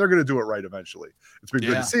character, and they're going to do it right eventually. It's been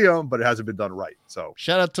good to see him, but it hasn't been done right. So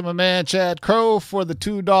shout out to my man Chad Crow for the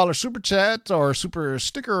 $2 super chat or super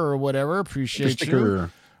sticker or whatever. Appreciate you.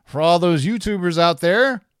 For all those YouTubers out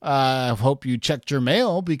there, I hope you checked your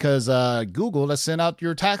mail, because Google has sent out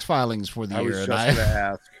your tax filings for the year. Was just going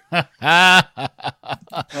to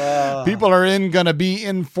ask. People are going to be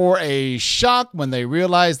in for a shock when they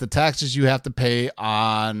realize the taxes you have to pay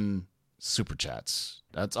on super chats.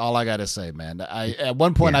 That's all I got to say, man. At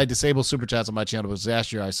one point I disabled super chats on my channel, because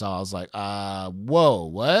last year I was like, whoa,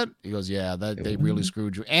 what? He goes, yeah, they really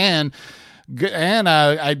screwed you. And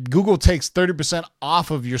Google takes 30%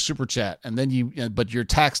 off of your super chat, and then but you're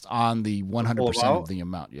taxed on the 100% of the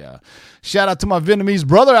amount. Yeah. Shout out to my Vietnamese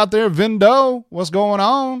brother out there, Vindo. What's going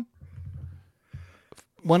on?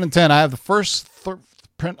 1 in 10. I have the first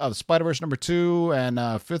print of Spider-Verse number 2 and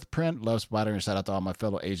 5th print. Love Spider, and shout out to all my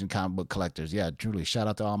fellow Asian comic book collectors. Yeah, truly. Shout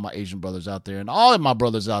out to all my Asian brothers out there, and all of my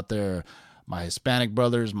brothers out there, my Hispanic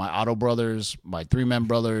brothers, my Otto brothers, my 3-man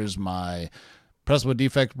brothers, my Presswood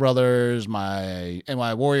Defect Brothers, my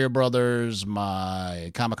NY Warrior Brothers,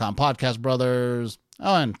 my Comic-Con Podcast Brothers.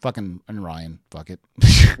 Oh, and Ryan. Fuck it.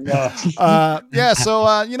 Yeah,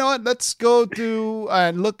 so you know what? Let's go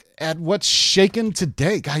to look at what's shaking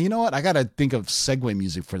today. God, you know what? I got to think of segue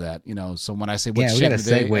music for that, you know. So when I say what's we got shaking to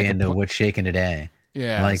today. segue into what's shaking today.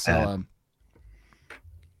 Yeah. I like that.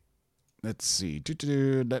 Let's see.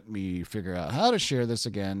 Let me figure out how to share this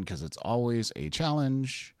again because it's always a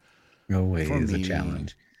challenge. Always a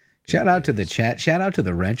challenge. Shout out to the chat. Shout out to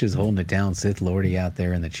the wrenches holding it down, Sith Lordy out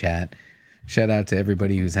there in the chat. Shout out to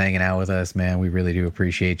everybody who's hanging out with us, man. We really do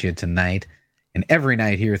appreciate you tonight and every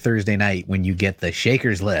night here, Thursday night, when you get the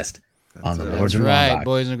Shakers list on the Lords That's of right, Lombok.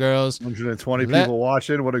 boys and girls. 120 people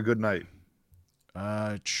watching. What a good night.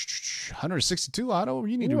 162, Otto.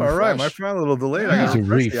 You need to All refresh. right, my friend, a little delayed. You need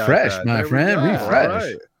to refresh, my friend. Refresh.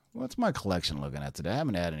 Right. What's my collection looking at today? I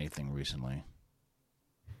haven't had anything recently.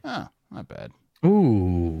 Oh, not bad.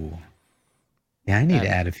 Ooh. Yeah, I need to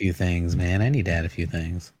add a few things, man. I need to add a few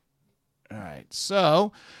things. All right.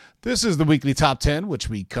 So this is the weekly top 10, which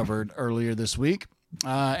we covered earlier this week.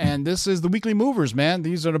 And this is the weekly movers, man.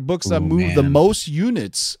 These are the books that move the most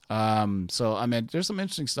units. So, I mean, there's some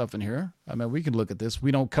interesting stuff in here. I mean, we can look at this.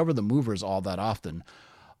 We don't cover the movers all that often.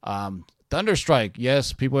 Thunderstrike.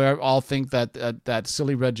 Yes, people all think that that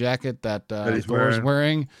silly red jacket that Thor is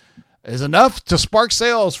wearing is enough to spark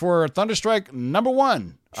sales for Thunderstrike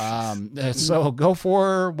 #1. So go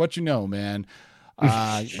for what you know, man.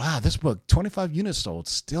 Wow, this book, 25 units sold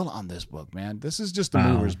still on this book, man. This is just the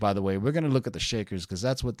movers, by the way. We're going to look at the Shakers because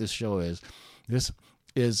that's what this show is. This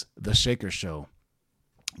is the Shaker Show.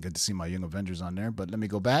 Good to see my Young Avengers on there, but let me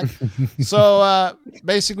go back. So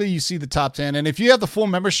basically, you see the top 10. And if you have the full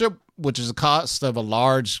membership, which is the cost of a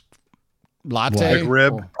large latte.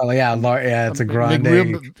 McRib. It's a grande.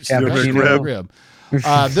 McRib.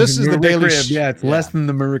 This is the daily. It's less than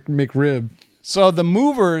the McRib. So the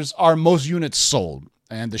movers are most units sold,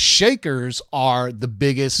 and the Shakers are the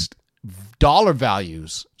biggest dollar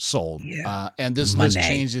values sold. And this list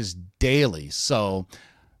changes daily. So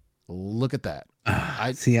look at that.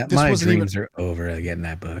 My dreams are over getting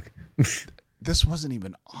that book. This wasn't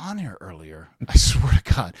even on here earlier. I swear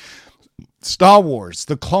to God. Star Wars,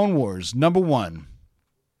 The Clone Wars, #1.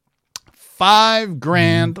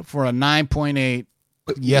 $5,000 for a 9.8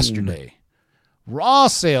 yesterday. Raw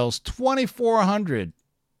sales, 2,400.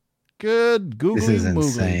 Good googly This is moogly.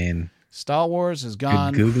 insane. Star Wars has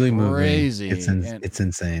gone crazy. It's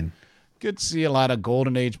insane. Good to see a lot of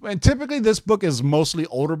golden age. And typically this book is mostly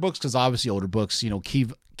older books because obviously older books, key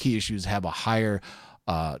issues have a higher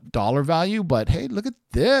dollar value. But hey, look at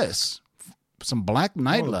this. Some Black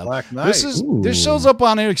Knight love. Black Knight. This shows up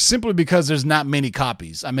on here simply because there's not many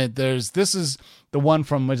copies. I mean, this is the one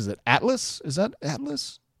from, what is it, Atlas? Is that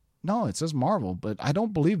Atlas? No, it says Marvel, but I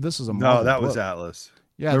don't believe this is a Marvel. No, that was book. Atlas.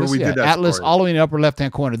 Yeah, Atlas story. all the way in the upper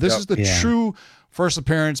left-hand corner. This is the true first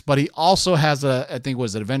appearance, but he also has I think,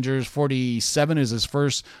 was it Avengers 47 is his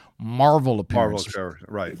first Marvel appearance.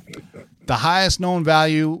 Right. The highest known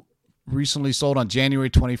value recently sold on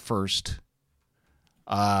January 21st.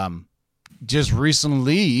 Just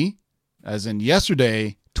recently, as in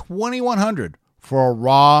yesterday, 2,100 for a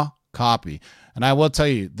raw copy. And I will tell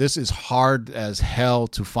you, this is hard as hell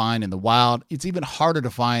to find in the wild. It's even harder to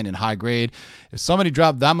find in high grade. If somebody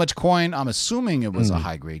dropped that much coin, I'm assuming it was a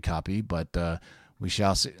high grade copy, but we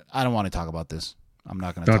shall see. I don't want to talk about this. I'm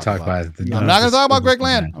not going to talk about it. I'm not going to talk about Greg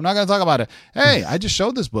Land. I'm not going to talk about it. Hey, I just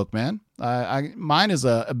showed this book, man. Mine is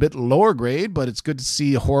a bit lower grade, but it's good to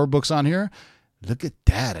see horror books on here. Look at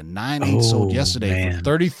that. A 9.8 sold yesterday for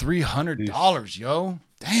 $3,300, yo.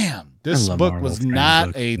 Damn. This book was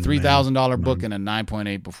not a $3,000 book and a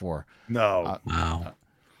 9.8 before. No. Wow.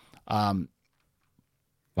 I'm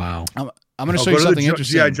going to show you something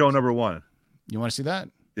interesting. G.I. Joe #1. You want to see that?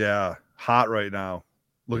 Yeah. Hot right now.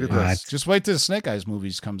 Look at this. Just wait till the Snake Eyes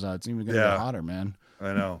movies comes out. It's even going to get hotter, man.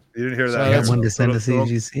 I know. You didn't hear that. I got one to send to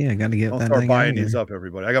CGC. I got to get that thing. Start buying these up,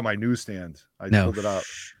 everybody. I got my newsstand. I pulled it up.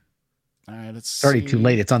 All right, it's already too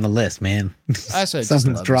late. It's on the list, man. I said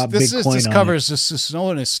something's dropped. This cover is just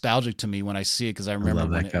so nostalgic to me when I see it because I remember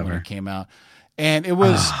when it came out, and it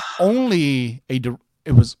was only it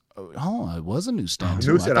was a newsstand.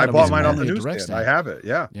 Newsstand. I bought mine on the newsstand. I have it.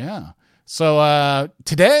 Yeah. Yeah. So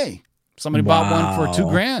today somebody bought one for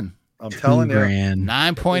 $2,000. I'm telling you,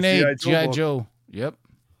 9.8 G.I. Joe. Yep.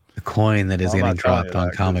 The coin that is getting dropped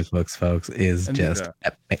on comic books, folks, is just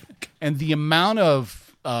epic. And the amount of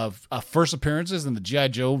first appearances in the G.I.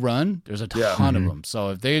 Joe run, there's a ton of them.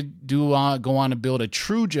 So if they do go on to build a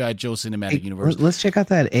true G.I. Joe cinematic universe, let's check out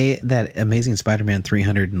that Amazing Spider-Man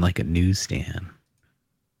 300 in like a newsstand.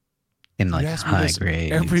 in like You ask me high this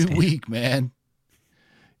grade. every week, man.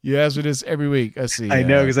 You ask me this every week. I see. I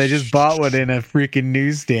know because I just bought one in a freaking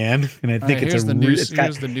newsstand, and I think it's here's a the re- news. it's got-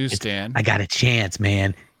 Here's the newsstand. I got a chance,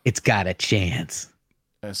 man. It's got a chance.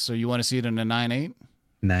 So you want to see it in a 9.8?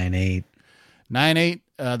 9.8.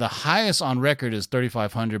 9.8. The highest on record is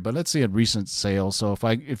 3,500, but let's see a recent sale. So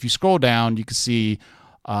if you scroll down, you can see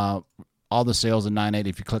all the sales in 9.8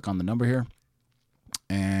 if you click on the number here.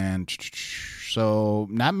 And so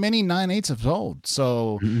not many 9.8s have sold.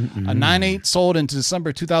 So a 9.8 sold in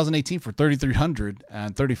December 2018 for 3,300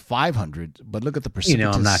 and 3,500. But look at the You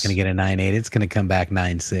know precipitous. I'm not going to get a 9.8. It's going to come back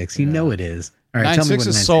 9.6. You know it is. All right, tell me 9.6 what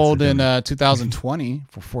is 9.6 sold is in doing. 2020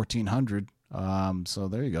 for 1,400. So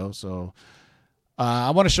there you go. So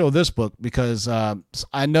I want to show this book because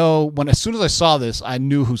I know as soon as I saw this, I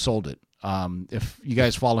knew who sold it. If you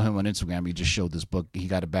guys follow him on Instagram, he just showed this book. He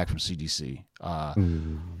got it back from CDC.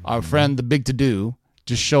 Our friend, the Big To Do,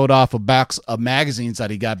 just showed off a box of magazines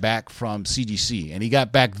that he got back from CDC, and he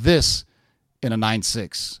got back this in a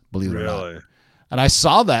 9.6. Believe it or not. And I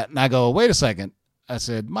saw that, and I go, wait a second. I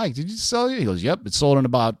said, Mike, did you sell it? He goes, yep. It sold in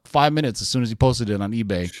about 5 minutes as soon as he posted it on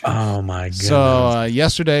eBay. Oh my god! So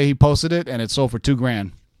yesterday he posted it, and it sold for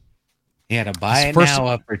 $2,000. You had to buy it first- now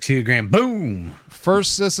up for $2,000. Boom!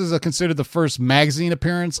 First, this is considered the first magazine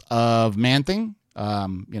appearance of Man Thing.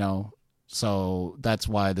 So that's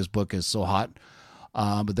why this book is so hot.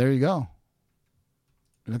 But there you go.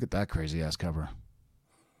 Look at that crazy ass cover.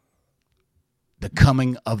 The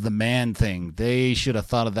coming of the Man Thing. They should have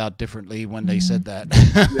thought of that differently when they said that.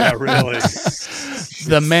 Yeah, really.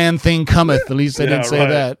 The Man Thing cometh. At least they didn't say right.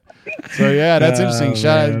 that. So yeah, that's interesting.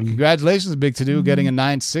 man. Congratulations, Big To Do, getting a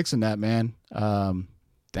 9.6 in that, man.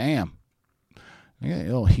 Damn. Yeah,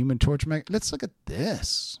 little Human Torch. Let's look at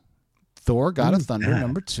this. Thor, God of Thunder, that?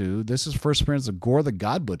 number 2. This is first appearance of Gore the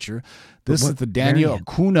God Butcher. This is what the Daniel variant?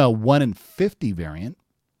 Acuna 1 in 50 variant.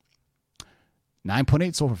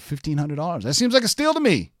 9.8 sold for $1,500. That seems like a steal to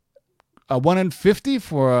me. A 1 in 50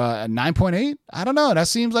 for a 9.8? I don't know. That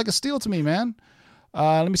seems like a steal to me, man.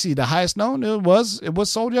 Let me see. The highest known it was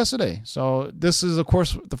sold yesterday. So this is, of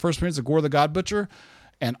course, the first appearance of Gore the God Butcher,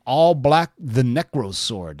 and all black the Necro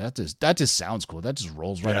Sword. That just sounds cool. That just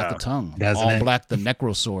rolls right off the tongue. Doesn't all it? black the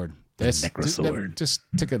Necro Sword. Necro Sword. Just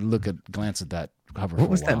take a glance at that cover. What for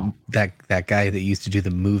was a while. that guy that used to do the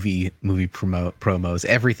movie promos?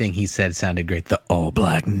 Everything he said sounded great. The all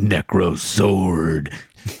black Necro Sword.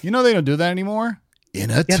 You know they don't do that anymore. Yeah,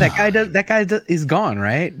 that guy is gone,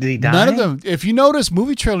 right? Did he die? None of them. If you notice,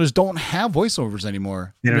 movie trailers don't have voiceovers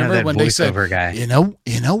anymore. They don't have that when they said voiceover guy.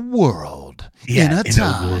 in a world, Yeah, in a in a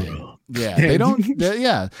time. world. Yeah, they don't.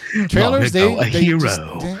 Yeah, trailers. Long ago, a they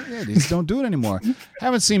hero. they just don't do it anymore.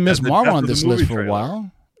 Haven't seen Miss the Marvel death on of the this movie list for a trailer.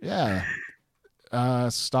 while. Yeah.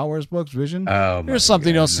 Star Wars books, Vision. Oh, my Here's something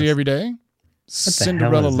you don't see goodness. every day. hell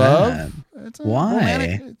Cinderella is Love. It's a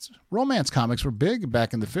Why? romance comics were big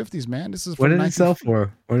back in the 50s, man. This is What from did it sell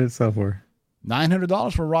for? What did it sell for?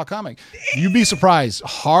 $900 for a raw comic. You'd be surprised.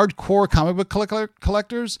 Hardcore comic book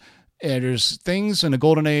collectors, there's things in the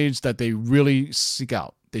golden age that they really seek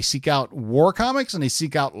out. They seek out war comics and they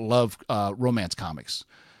seek out love romance comics.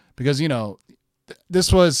 Because,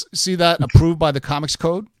 this was, see that, approved by the Comics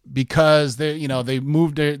Code, because they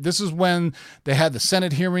moved there. This is when they had the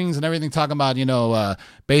Senate hearings and everything talking about,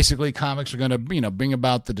 basically comics are going to, bring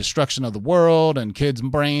about the destruction of the world and kids'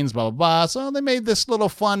 brains, blah, blah, blah. So they made this little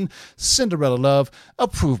fun Cinderella Love,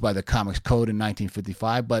 approved by the Comics Code in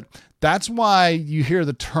 1955. But that's why you hear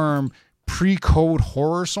the term pre-code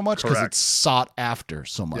horror so much, because Correct. it's sought after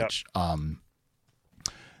so much.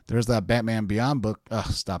 There's that Batman Beyond book.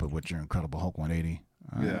 Stop it with your Incredible Hulk 180.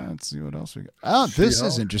 Yeah. Let's see what else we got. Oh, this is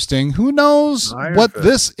She-Hulk. interesting. Who knows Iron what Fist.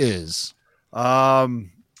 this is?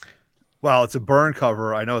 Well, it's a burn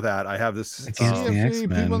cover. I know that. I have this. Against the See if any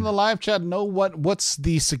X-Men. people in the live chat know what's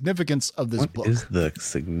the significance of this What book. is the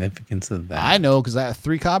significance of that? I know because I have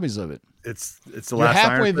 3 copies of it. It's the You're last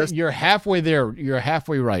halfway. Iron Fist. You're halfway there. You're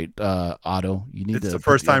halfway right, Otto. You need It's to the put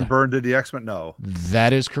first time other- Byrne did the X-Men. No,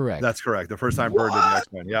 That is correct. that's correct. The first time Byrne did the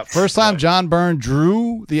X-Men. Yep. First time John Byrne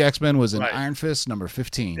drew the X-Men was in Right. Iron Fist number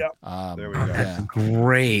 15. Yep. There we go. Yeah.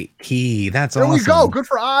 Great key. That's There awesome. we go. Good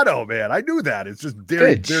for Otto, man. I knew that. It's just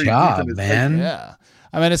very, Good very job, deep in his man. Yeah.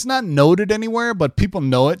 I mean, it's not noted anywhere, but people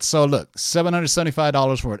know it. So look,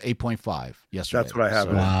 $775 for an 8.5 yesterday. That's what I have. So,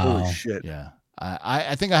 in it. Wow. Holy shit. yeah.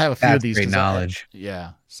 I think I have a few of That's these. great 'cause knowledge.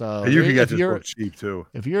 Yeah. So And you can if get this you're- book cheap too.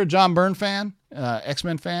 If you're a John Byrne fan,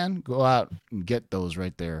 X-Men fan, go out and get those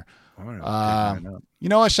right there. All right, You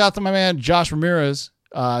know what? Shout out to my man Josh Ramirez.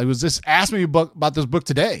 He was just asked me about this book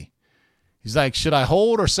today. He's like, should I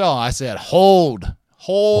hold or sell? I said, hold.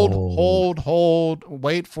 Hold.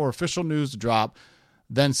 Wait for official news to drop,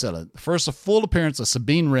 then sell it. First, a full appearance of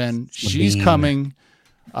Sabine Wren. She's coming.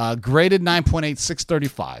 Graded 9.8,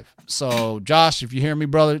 635. So, Josh, if you hear me,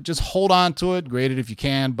 brother, just hold on to it. Grade it if you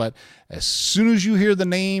can. But as soon as you hear the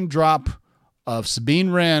name drop of Sabine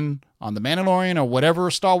Wren on The Mandalorian or whatever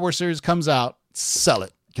Star Wars series comes out, sell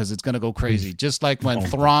it because it's going to go crazy. Just like when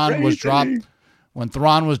Thrawn was dropped. When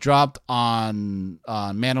Thrawn was dropped on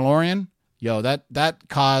Mandalorian, that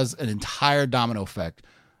caused an entire domino effect.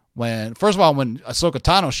 First of all, when Ahsoka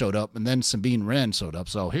Tano showed up, and then Sabine Wren showed up.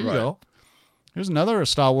 So here you go. Here's another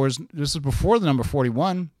Star Wars. This is before the number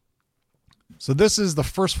 41. So this is the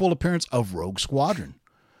first full appearance of Rogue Squadron.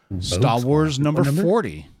 Star Wars number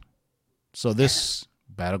 40. So this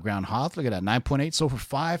Battleground Hoth, look at that, 9.8. So for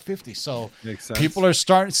 550. So people are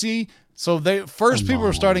starting to see. So people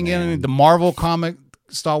were starting getting the Marvel comic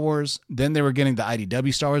Star Wars. Then they were getting the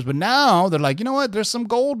IDW Star Wars. But now they're like, you know what? There's some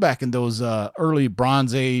gold back in those early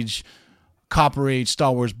Bronze Age, Copper Age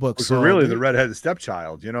Star Wars books. So really the redheaded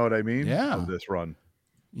stepchild, you know what I mean? Yeah. Of this run.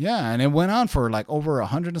 Yeah, and it went on for like over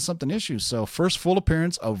 100 and something issues. So first full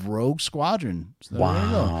appearance of Rogue Squadron. So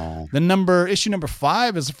wow. The issue number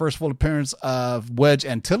 5 is the first full appearance of Wedge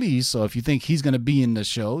Antilles. So if you think he's going to be in the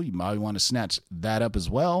show, you might want to snatch that up as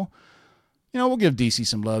well. We'll give DC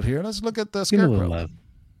some love here. Let's look at the Scarecrow.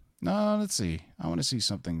 No, let's see. I want to see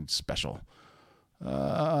something special.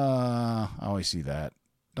 I always see that.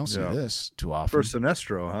 Don't see this too often. First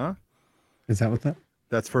Sinestro, huh? Is that what that?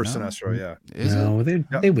 That's First Sinestro, yeah. Is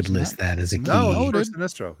it? They would list that as a key. No, First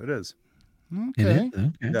Sinestro. It is. Okay.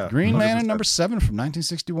 Yeah, Green Lantern number 7 from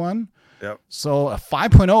 1961. Yep. So a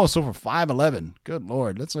 5.0 is over 511. Good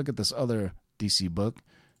Lord. Let's look at this other DC book.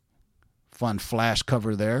 Fun Flash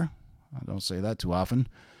cover there. I don't say that too often.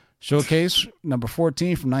 Showcase number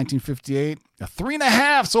 14 from 1958. A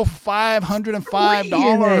 3.5, so for $505.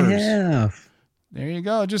 3.5. There you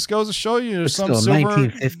go. It just goes to show you there's some still silver.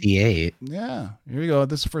 1958. Yeah. Here you go.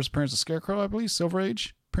 This is the first appearance of Scarecrow, I believe. Silver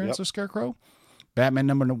Age appearance of Scarecrow. Batman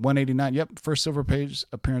number 189. Yep. First silver page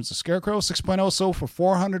appearance of Scarecrow. 6.0 sold for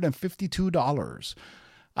 $452.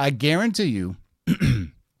 I guarantee you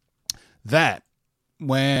that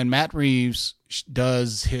when Matt Reeves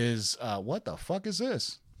does his, what the fuck is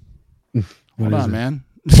this? Hold on, man.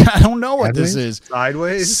 I don't know what this is.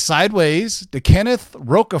 Sideways. The Kenneth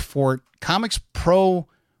Rocafort Comics Pro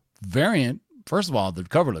variant. First of all, the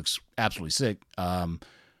cover looks absolutely sick. I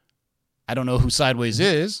don't know who Sideways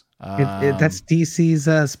is. That's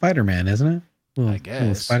DC's Spider-Man, isn't it? I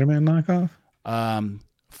guess. Spider-Man knockoff. A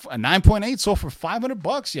 9.8 sold for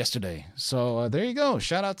 $500 yesterday. So there you go.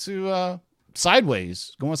 Shout out to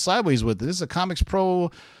Sideways. Going Sideways with it. This is a Comics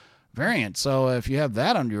Pro variant. So if you have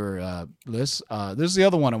that on your list, this is the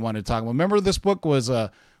other one I wanted to talk about. Remember, this book was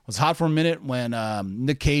hot for a minute when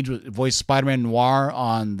Nick Cage voiced Spider-Man Noir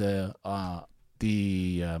on the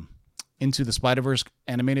Into the Spider-Verse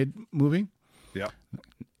animated movie. Yeah.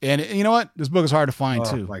 And you know what? This book is hard to find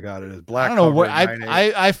too. Oh my God, it is black. I don't know what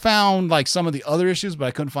I found like some of the other issues, but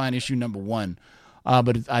I couldn't find issue number 1.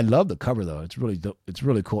 But I love the cover though. It's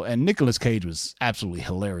really cool. And Nicolas Cage was absolutely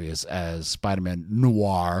hilarious as Spider-Man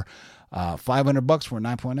Noir. $500 for a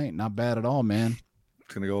 9.8. Not bad at all, man.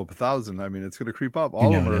 It's gonna go up 1,000. I mean, it's gonna creep up. All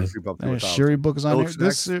of them are gonna creep up to 1,000. Shuri book is on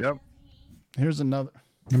there. Here's another.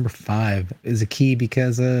 Number 5 is a key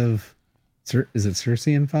because of. Is it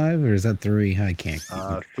Cersei in 5 or is that 3? I can't.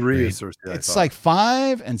 3 is Cersei. It's like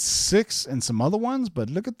 5 and 6 and some other ones, but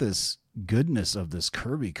look at this goodness of this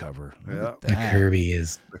Kirby cover. Yeah, the Kirby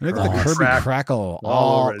is. Look at the Kirby crackle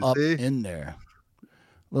all up in there.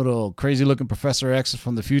 Little crazy looking Professor X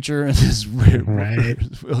from the future in his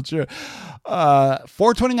wheelchair.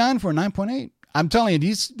 $429 for a 9.8. I'm telling you,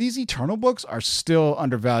 these Eternal books are still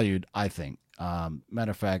undervalued, I think.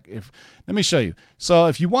 Matter of fact, let me show you. So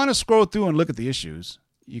if you want to scroll through and look at the issues,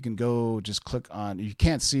 you can go just click on. You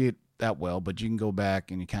can't see it that well, but you can go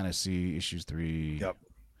back and you kind of see issues 3. Yep.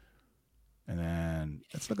 And then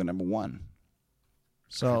let's look at number 1.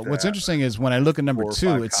 So what's interesting is when I look at number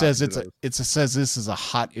 2, it says it says this is a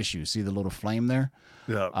hot issue. See the little flame there?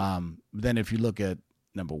 Yeah. Then if you look at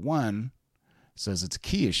number 1, it says it's a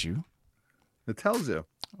key issue. It tells you.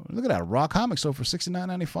 Look at that. Raw Comics sold for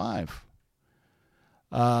 $69.95.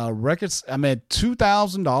 Records, I'm at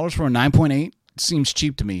 $2,000 for a 9.8. Seems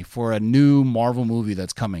cheap to me for a new Marvel movie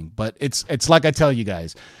that's coming. But it's like I tell you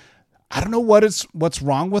guys, I don't know what's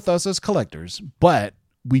wrong with us as collectors, but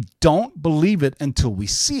we don't believe it until we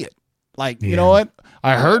see it. Like, you know what?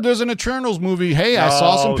 I heard there's an Eternals movie. Hey, I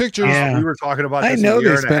saw some pictures. Yeah. We were talking about this. I know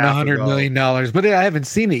they spent $100 million, but I haven't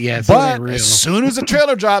seen it yet. So but as soon as the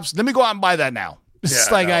trailer drops, let me go out and buy that now. It's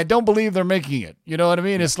Yeah, like, no. I don't believe they're making it. You know what I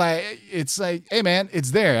mean? It's like, hey man,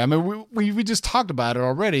 it's there. I mean, we just talked about it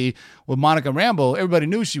already with Monica Rambeau. Everybody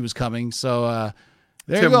knew she was coming. So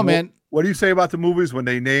there you go, man. What do you say about the movies when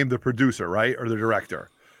they name the producer, right, or the director?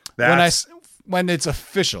 When it's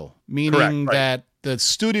official, meaning Correct, right. that the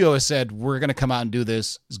studio has said we're going to come out and do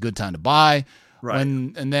this. It's a good time to buy. Right.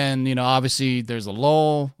 And then, you know, obviously there's a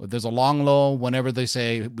lull, there's a long lull whenever they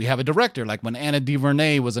say we have a director, like when Anna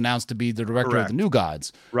DuVernay was announced to be the director of The New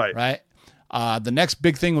Gods. Right. Right. The next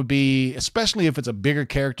big thing would be, especially if it's a bigger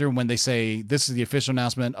character, when they say this is the official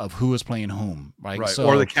announcement of who is playing whom. Right. Right. So,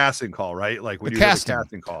 Or the casting call, right? Like when the you have casting. the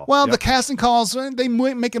casting call. Well, Yep. the casting calls, they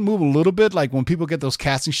might make it move a little bit, like when people get those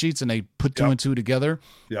casting sheets and they put two Yep. and two together.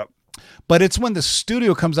 Yep. But it's when the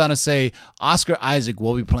studio comes out and say Oscar Isaac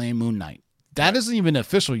will be playing Moon Knight. That isn't even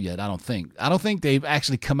official yet, I don't think. I don't think they've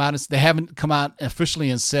actually come out. They haven't come out officially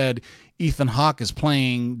and said Ethan Hawke is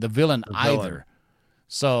playing the villain either.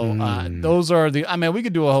 So those are the. I mean, we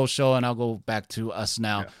could do a whole show, and I'll go back to us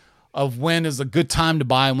now, of when is a good time to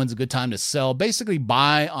buy and when's a good time to sell. Basically,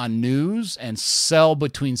 buy on news and sell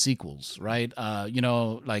between sequels, right? You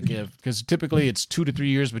know, like because typically it's 2 to 3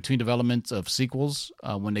 years between developments of sequels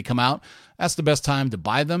when they come out. That's the best time to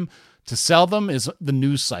buy them. To sell them is the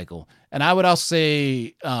news cycle, and I would also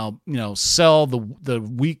say, you know, sell the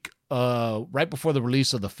week right before the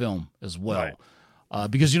release of the film as well,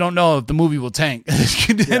 because you don't know if the movie will tank.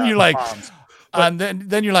 Then you're like,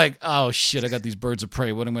 then you're like, oh shit, I got these birds of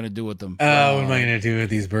prey. What am I going to do with them? What am I going to do with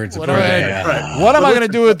these birds of What prey? am I going to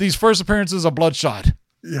do with these first appearances of Bloodshot?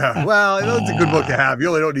 Yeah, well, it's a good book to have. You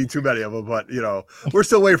only don't need too many of them, but you know, we're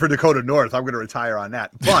still waiting for Dakota North. I'm going to retire on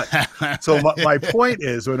that. But so my point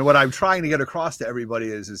is, what I'm trying to get across to everybody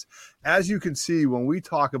is as you can see, when we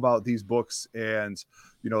talk about these books and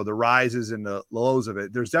you know the rises and the lows of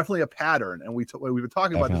it, there's definitely a pattern, and we've been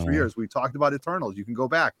talking about this for years. We talked about Eternals. You can go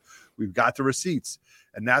back. We've got the receipts,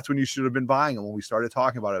 and that's when you should have been buying them when we started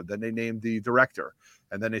talking about it. Then they named the director,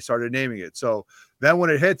 and then they started naming it. So then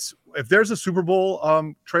when it hits, if there's a Super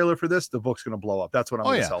Bowl trailer for this, the book's going to blow up. That's what I'm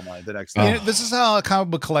going to sell mine the next day. This is how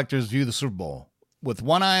comic book collectors view the Super Bowl. With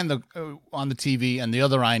one eye on the TV and the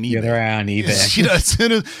other eye on eBay. The other eye on eBay. You know,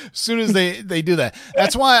 as soon as they do that.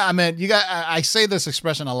 That's why I say this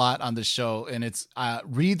expression a lot on this show, and it's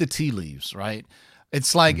read the tea leaves, right?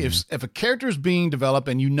 It's like if a character is being developed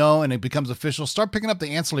and you know, and it becomes official, start picking up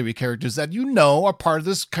the ancillary characters that you know are part of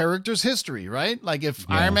this character's history, right? Like if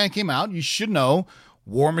Iron Man came out, you should know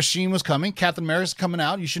War Machine was coming, Captain America's coming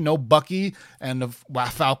out. You should know Bucky and the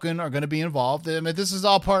Falcon are going to be involved. I mean, this is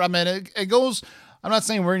all part. I mean, it goes. I'm not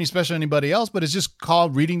saying we're any special to anybody else, but it's just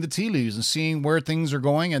called reading the tea leaves and seeing where things are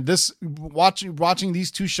going. And this watching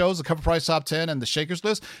these two shows, the Cover Price Top 10 and the Shakers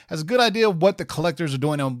List, has a good idea of what the collectors are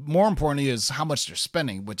doing. And more importantly is how much they're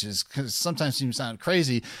spending, which is sometimes seems to sound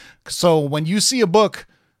crazy. So when you see a book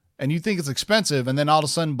and you think it's expensive, and then all of a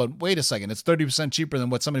sudden, but wait a second, it's 30% cheaper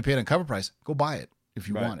than what somebody paid on Cover Price, go buy it if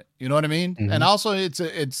you want it. You know what I mean? And also it's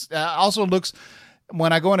also looks.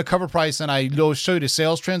 When I go into Cover Price and I show you the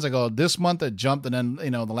sales trends, I go, this month it jumped, and then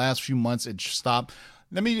the last few months it stopped.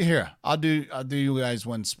 Let me here. I'll do you guys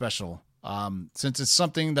one special. Since it's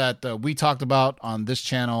something that we talked about on this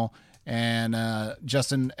channel, and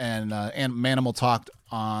Justin and Manimal talked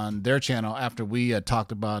on their channel after we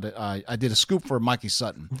talked about it. I did a scoop for Mikey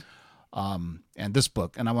Sutton, and this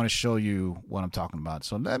book, and I want to show you what I'm talking about.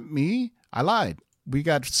 So I lied. We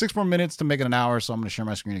got 6 more minutes to make it an hour, so I'm going to share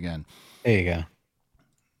my screen again. There you go.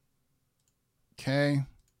 Okay,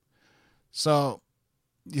 so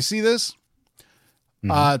you see this?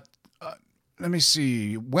 Let me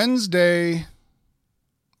see. Wednesday,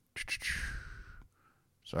 March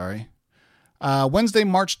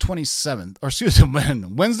 27th, or excuse me,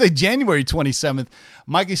 Wednesday, January 27th,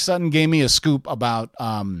 Mikey Sutton gave me a scoop about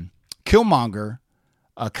Killmonger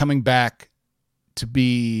coming back to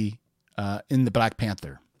be in the Black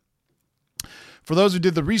Panther. For those who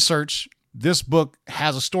did the research, this book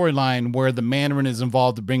has a storyline where the Mandarin is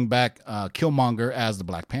involved to bring back Killmonger as the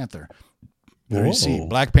Black Panther. There you see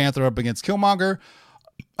Black Panther up against Killmonger.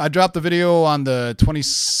 I dropped the video on the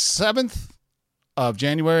 27th of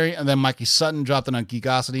January, and then Mikey Sutton dropped it on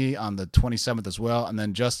Geekosity on the 27th as well. And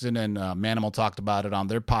then Justin and Manimal talked about it on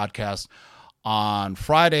their podcast on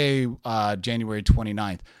Friday, January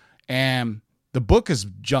 29th. And the book has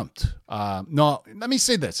jumped. No, let me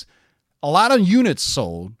say this. A lot of units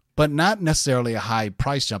sold, but not necessarily a high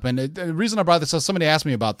price jump. And the reason I brought this up, somebody asked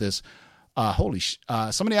me about this.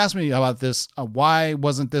 Somebody asked me about this. Why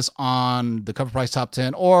wasn't this on the Cover Price Top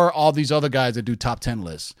 10 or all these other guys that do top 10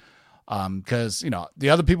 lists? Because, the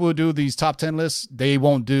other people who do these top 10 lists, they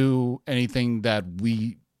won't do anything that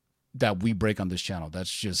we that we break on this channel.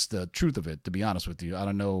 That's just the truth of it, to be honest with you. I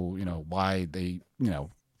don't know, why they,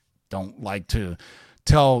 don't like to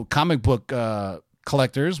tell comic book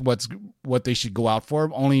collectors what they should go out for,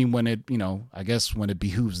 only when it, I guess when it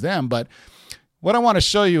behooves them. But what I want to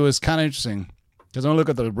show you is kind of interesting, because I'm going to look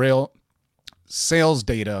at the real sales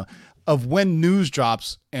data of when news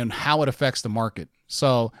drops and how it affects the market.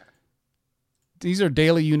 So these are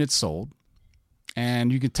daily units sold,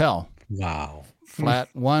 and you can tell. Wow. Flat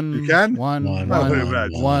one. You can? One. I don't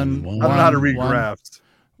know how to read graphs.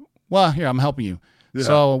 Well, here, I'm helping you. Yeah.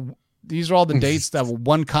 So these are all the dates that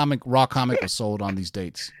one raw comic was sold on these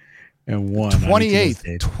dates. And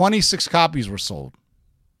 28th, 26 copies were sold.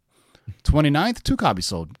 29th, 2 copies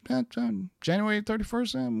sold. January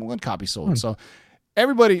 31st, 1 copy sold. So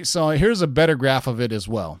here's a better graph of it as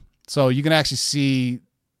well. So you can actually see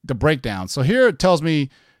the breakdown. So here it tells me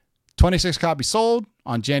 26 copies sold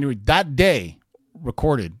on January, that day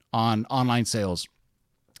recorded on online sales.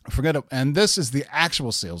 Forget it. And this is the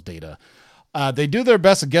actual sales data. They do their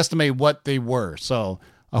best to guesstimate what they were. So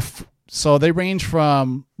they range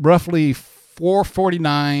from roughly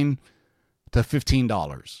 $4.49 to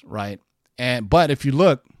 $15, right? But if you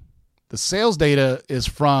look, the sales data is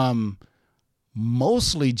from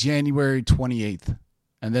mostly January 28th.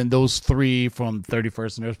 And then those 3 from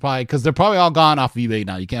 31st, and there's probably, because they're probably all gone off of eBay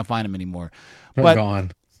now. You can't find them anymore. They're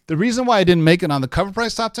gone. The reason why I didn't make it on the cover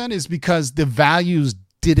price top 10 is because the values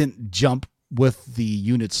didn't jump with the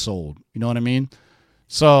units sold. You know what I mean?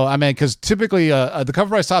 So, because typically the cover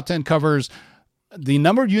price top 10 covers the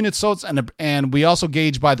number of units sold, and we also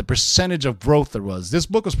gauge by the percentage of growth there was. This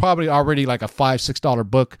book was probably already like a $5-6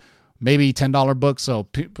 book, maybe $10 book. So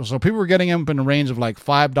people were getting them in the range of like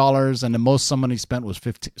 $5, and the most somebody spent was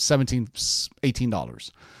 $17,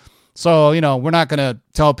 $18. So, we're not going to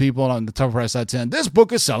tell people on the cover price at 10, this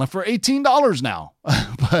book is selling for $18 now.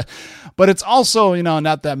 but it's also,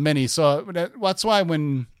 not that many. So that's why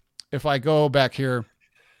if I go back here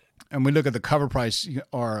and we look at the cover price,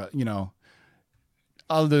 or,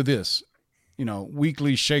 I'll do this,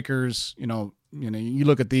 weekly shakers, you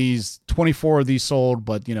look at these, 24 of these sold,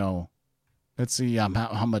 but, let's see how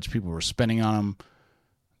much people were spending on them.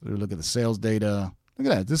 We look at the sales data. Look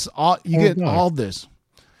at that. This is all, all this.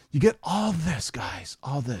 You get all this, guys.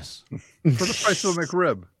 All this. For the price of a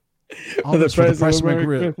McRib. All this for the price of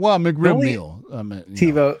McRib. Well, McRib meal.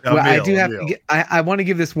 TiVo, I do have to I want to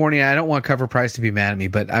give this warning. I don't want cover price to be mad at me,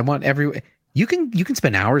 but I want you can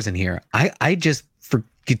spend hours in here. I just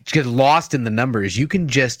get lost in the numbers. You can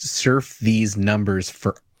just surf these numbers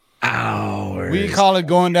for hours. We call it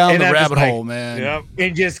going down the rabbit hole, man. Yep.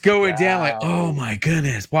 And just going down like, oh my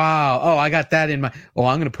goodness, wow. Oh, I got that in my. Oh,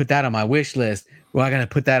 I'm gonna put that on my wish list. Well, I gotta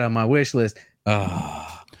put that on my wish list.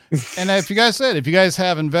 Oh. And if you guys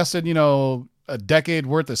have invested, a decade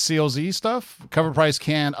worth of CLZ stuff, Cover Price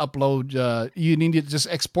can upload. You need to just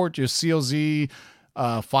export your CLZ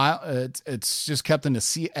file. It's just kept in the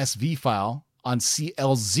CSV file on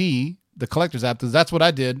CLZ, the collector's app. That's what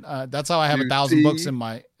I did. That's how I have 1,000 books in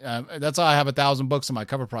my. That's how I have 1,000 books in my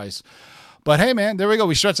Cover Price. But hey, man, there we go.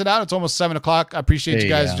 We stretched it out. It's almost 7:00. I appreciate you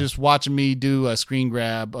guys just watching me do a screen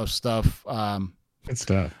grab of stuff. Good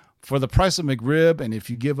stuff. For the price of McRib, and if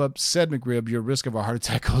you give up said McRib, your risk of a heart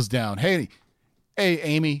attack goes down. Hey,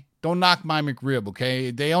 Amy, don't knock my McRib,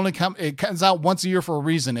 okay? It comes out once a year for a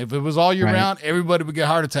reason. If it was all year round, everybody would get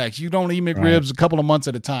heart attacks. You don't eat McRibs a couple of months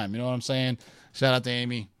at a time. You know what I'm saying? Shout out to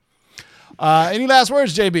Amy. Any last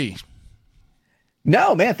words, JB?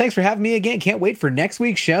 No, man. Thanks for having me again. Can't wait for next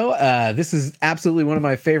week's show. This is absolutely one of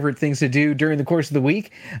my favorite things to do during the course of the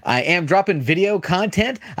week. I am dropping video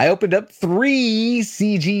content. I opened up 3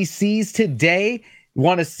 CGCs today.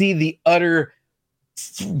 Want to see the utter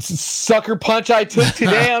sucker punch I took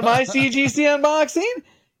today on my CGC unboxing?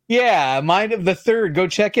 Yeah, Mind of the Third. Go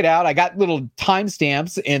check it out. I got little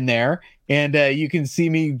timestamps in there, and you can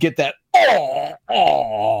see me get that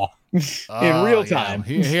in real time.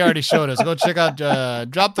 Yeah. He already showed us. Go check out.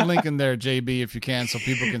 Drop the link in there, JB, if you can, so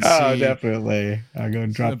people can see. Oh, definitely. I'll go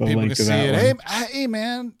drop the link to that one. Hey,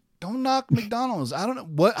 man, don't knock McDonald's. I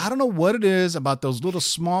don't know what it is about those little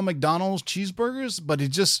small McDonald's cheeseburgers, but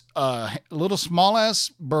it's just a little small ass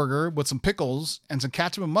burger with some pickles and some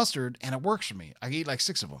ketchup and mustard, and it works for me. I eat like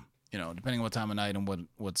 6 of them. Depending on what time of night and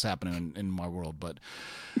what's happening in my world. But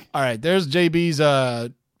all right, there's JB's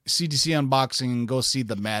CGC unboxing. Go see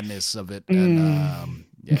the madness of it. And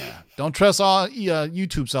don't trust all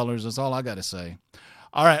YouTube sellers. That's all I got to say.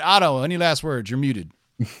 All right, Otto, any last words? You're muted.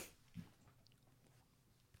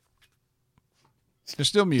 You're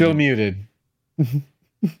still muted. Still muted. All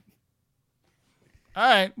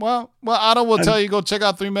right. Well, Otto will tell you, go check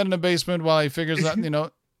out 3 Men in the Basement while he figures out,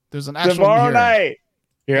 There's an actual tomorrow here. night.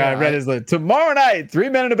 Here, Yeah, I read his list. Tomorrow night, 3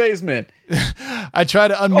 Men in a Basement. I try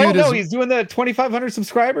to unmute Oh, no, his... he's doing the 2,500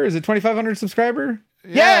 subscriber. Is it 2,500 subscriber?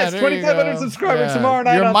 Yeah, yes, there you 2,500 go. subscribers Yeah. tomorrow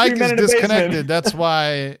night Your on mic 3 Men is in a Basement. disconnected. That's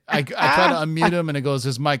why I try to unmute him and it goes,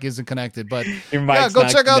 his mic isn't connected. But Your yeah, mic's go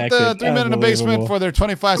not check out the connected. 3 Men in the Basement Unbelievable. for their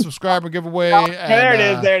 25 subscriber giveaway. Oh, and, there it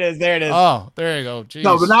is. There it is. There it is. Oh, there you go. Jeez.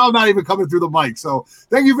 No, but now I'm not even coming through the mic. So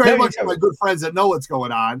thank you very There you much to go. my good friends that know what's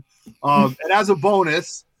going on. And as a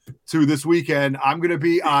bonus to this weekend, I'm going to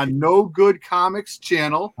be on No Good Comics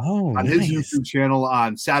channel Oh, on his YouTube channel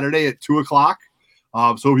on Saturday at 2:00.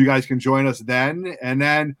 So if you guys can join us then. And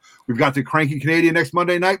then we've got the Cranky Canadian next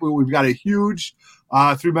Monday night. We've got a huge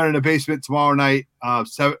 3 Men in the Basement tomorrow night,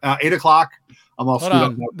 8:00. I'm all Hold screwed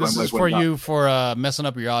on. up. This is for you for messing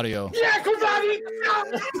up your audio.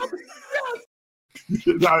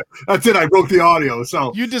 That's it. I broke the audio.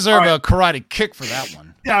 So You deserve a karate kick for that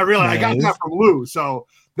one. yeah, really. I got Nice. that from Lou. So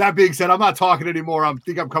that being said, I'm not talking anymore. I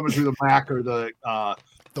think I'm coming through the Mac or the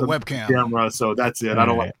webcam. camera. So that's it. I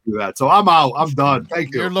don't like to do that. So I'm out. I'm done.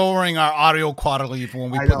 Thank you. You're lowering our audio quality for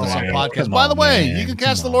when we I put know. this on Man, podcast. come By the on, way, man. you can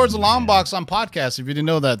catch the Come Lords of on, Long man. Box on podcast if you didn't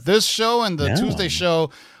know that. This show and the No. Tuesday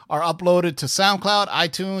show are uploaded to SoundCloud,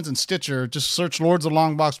 iTunes, and Stitcher. Just search Lords of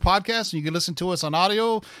Long Box podcast, and you can listen to us on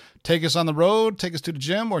audio. Take us on the road, take us to the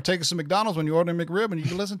gym, or take us to McDonald's when you order a McRib, and you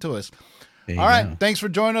can listen to us. There you All right. go. Thanks for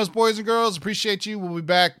joining us, boys and girls. Appreciate you. We'll be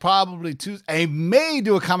back probably Tuesday. I may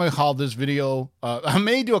do a comic haul this video. I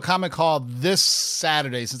may do a comic haul this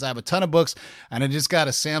Saturday since I have a ton of books and I just got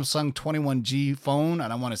a Samsung 21G phone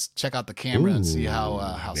and I want to check out the camera and see how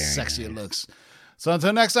very sexy it looks. So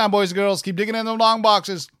until next time, boys and girls, keep digging in the long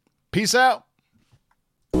boxes. Peace out.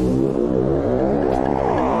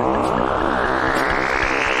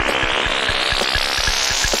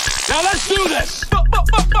 Now let's do this.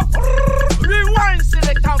 Rewind,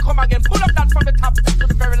 select and come again. Pull up that from the top to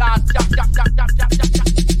the very last. Jump, jump, jump, jump, jump, jump,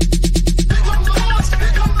 jump.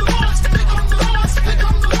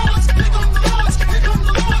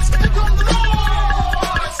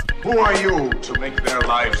 Who are you to make their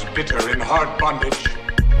lives bitter in hard bondage?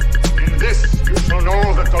 In this you shall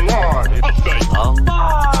know that the Lord is faithful. 1,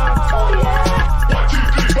 2,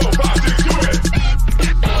 3, 4, 5, 6, do it!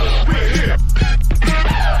 We're here.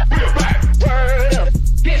 We're back. Word up.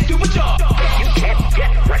 Here's to what y'all. You can't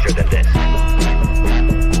get fresher than this.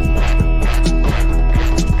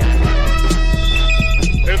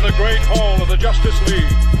 In the great hall of the Justice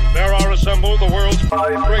League, there are assembled the world's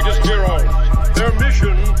 5 greatest heroes. Their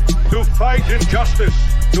mission, to fight injustice,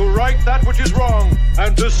 to right that which is wrong,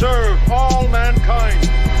 and to serve all mankind.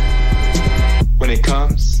 When it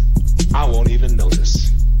comes, I won't even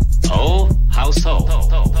notice. Oh, how so?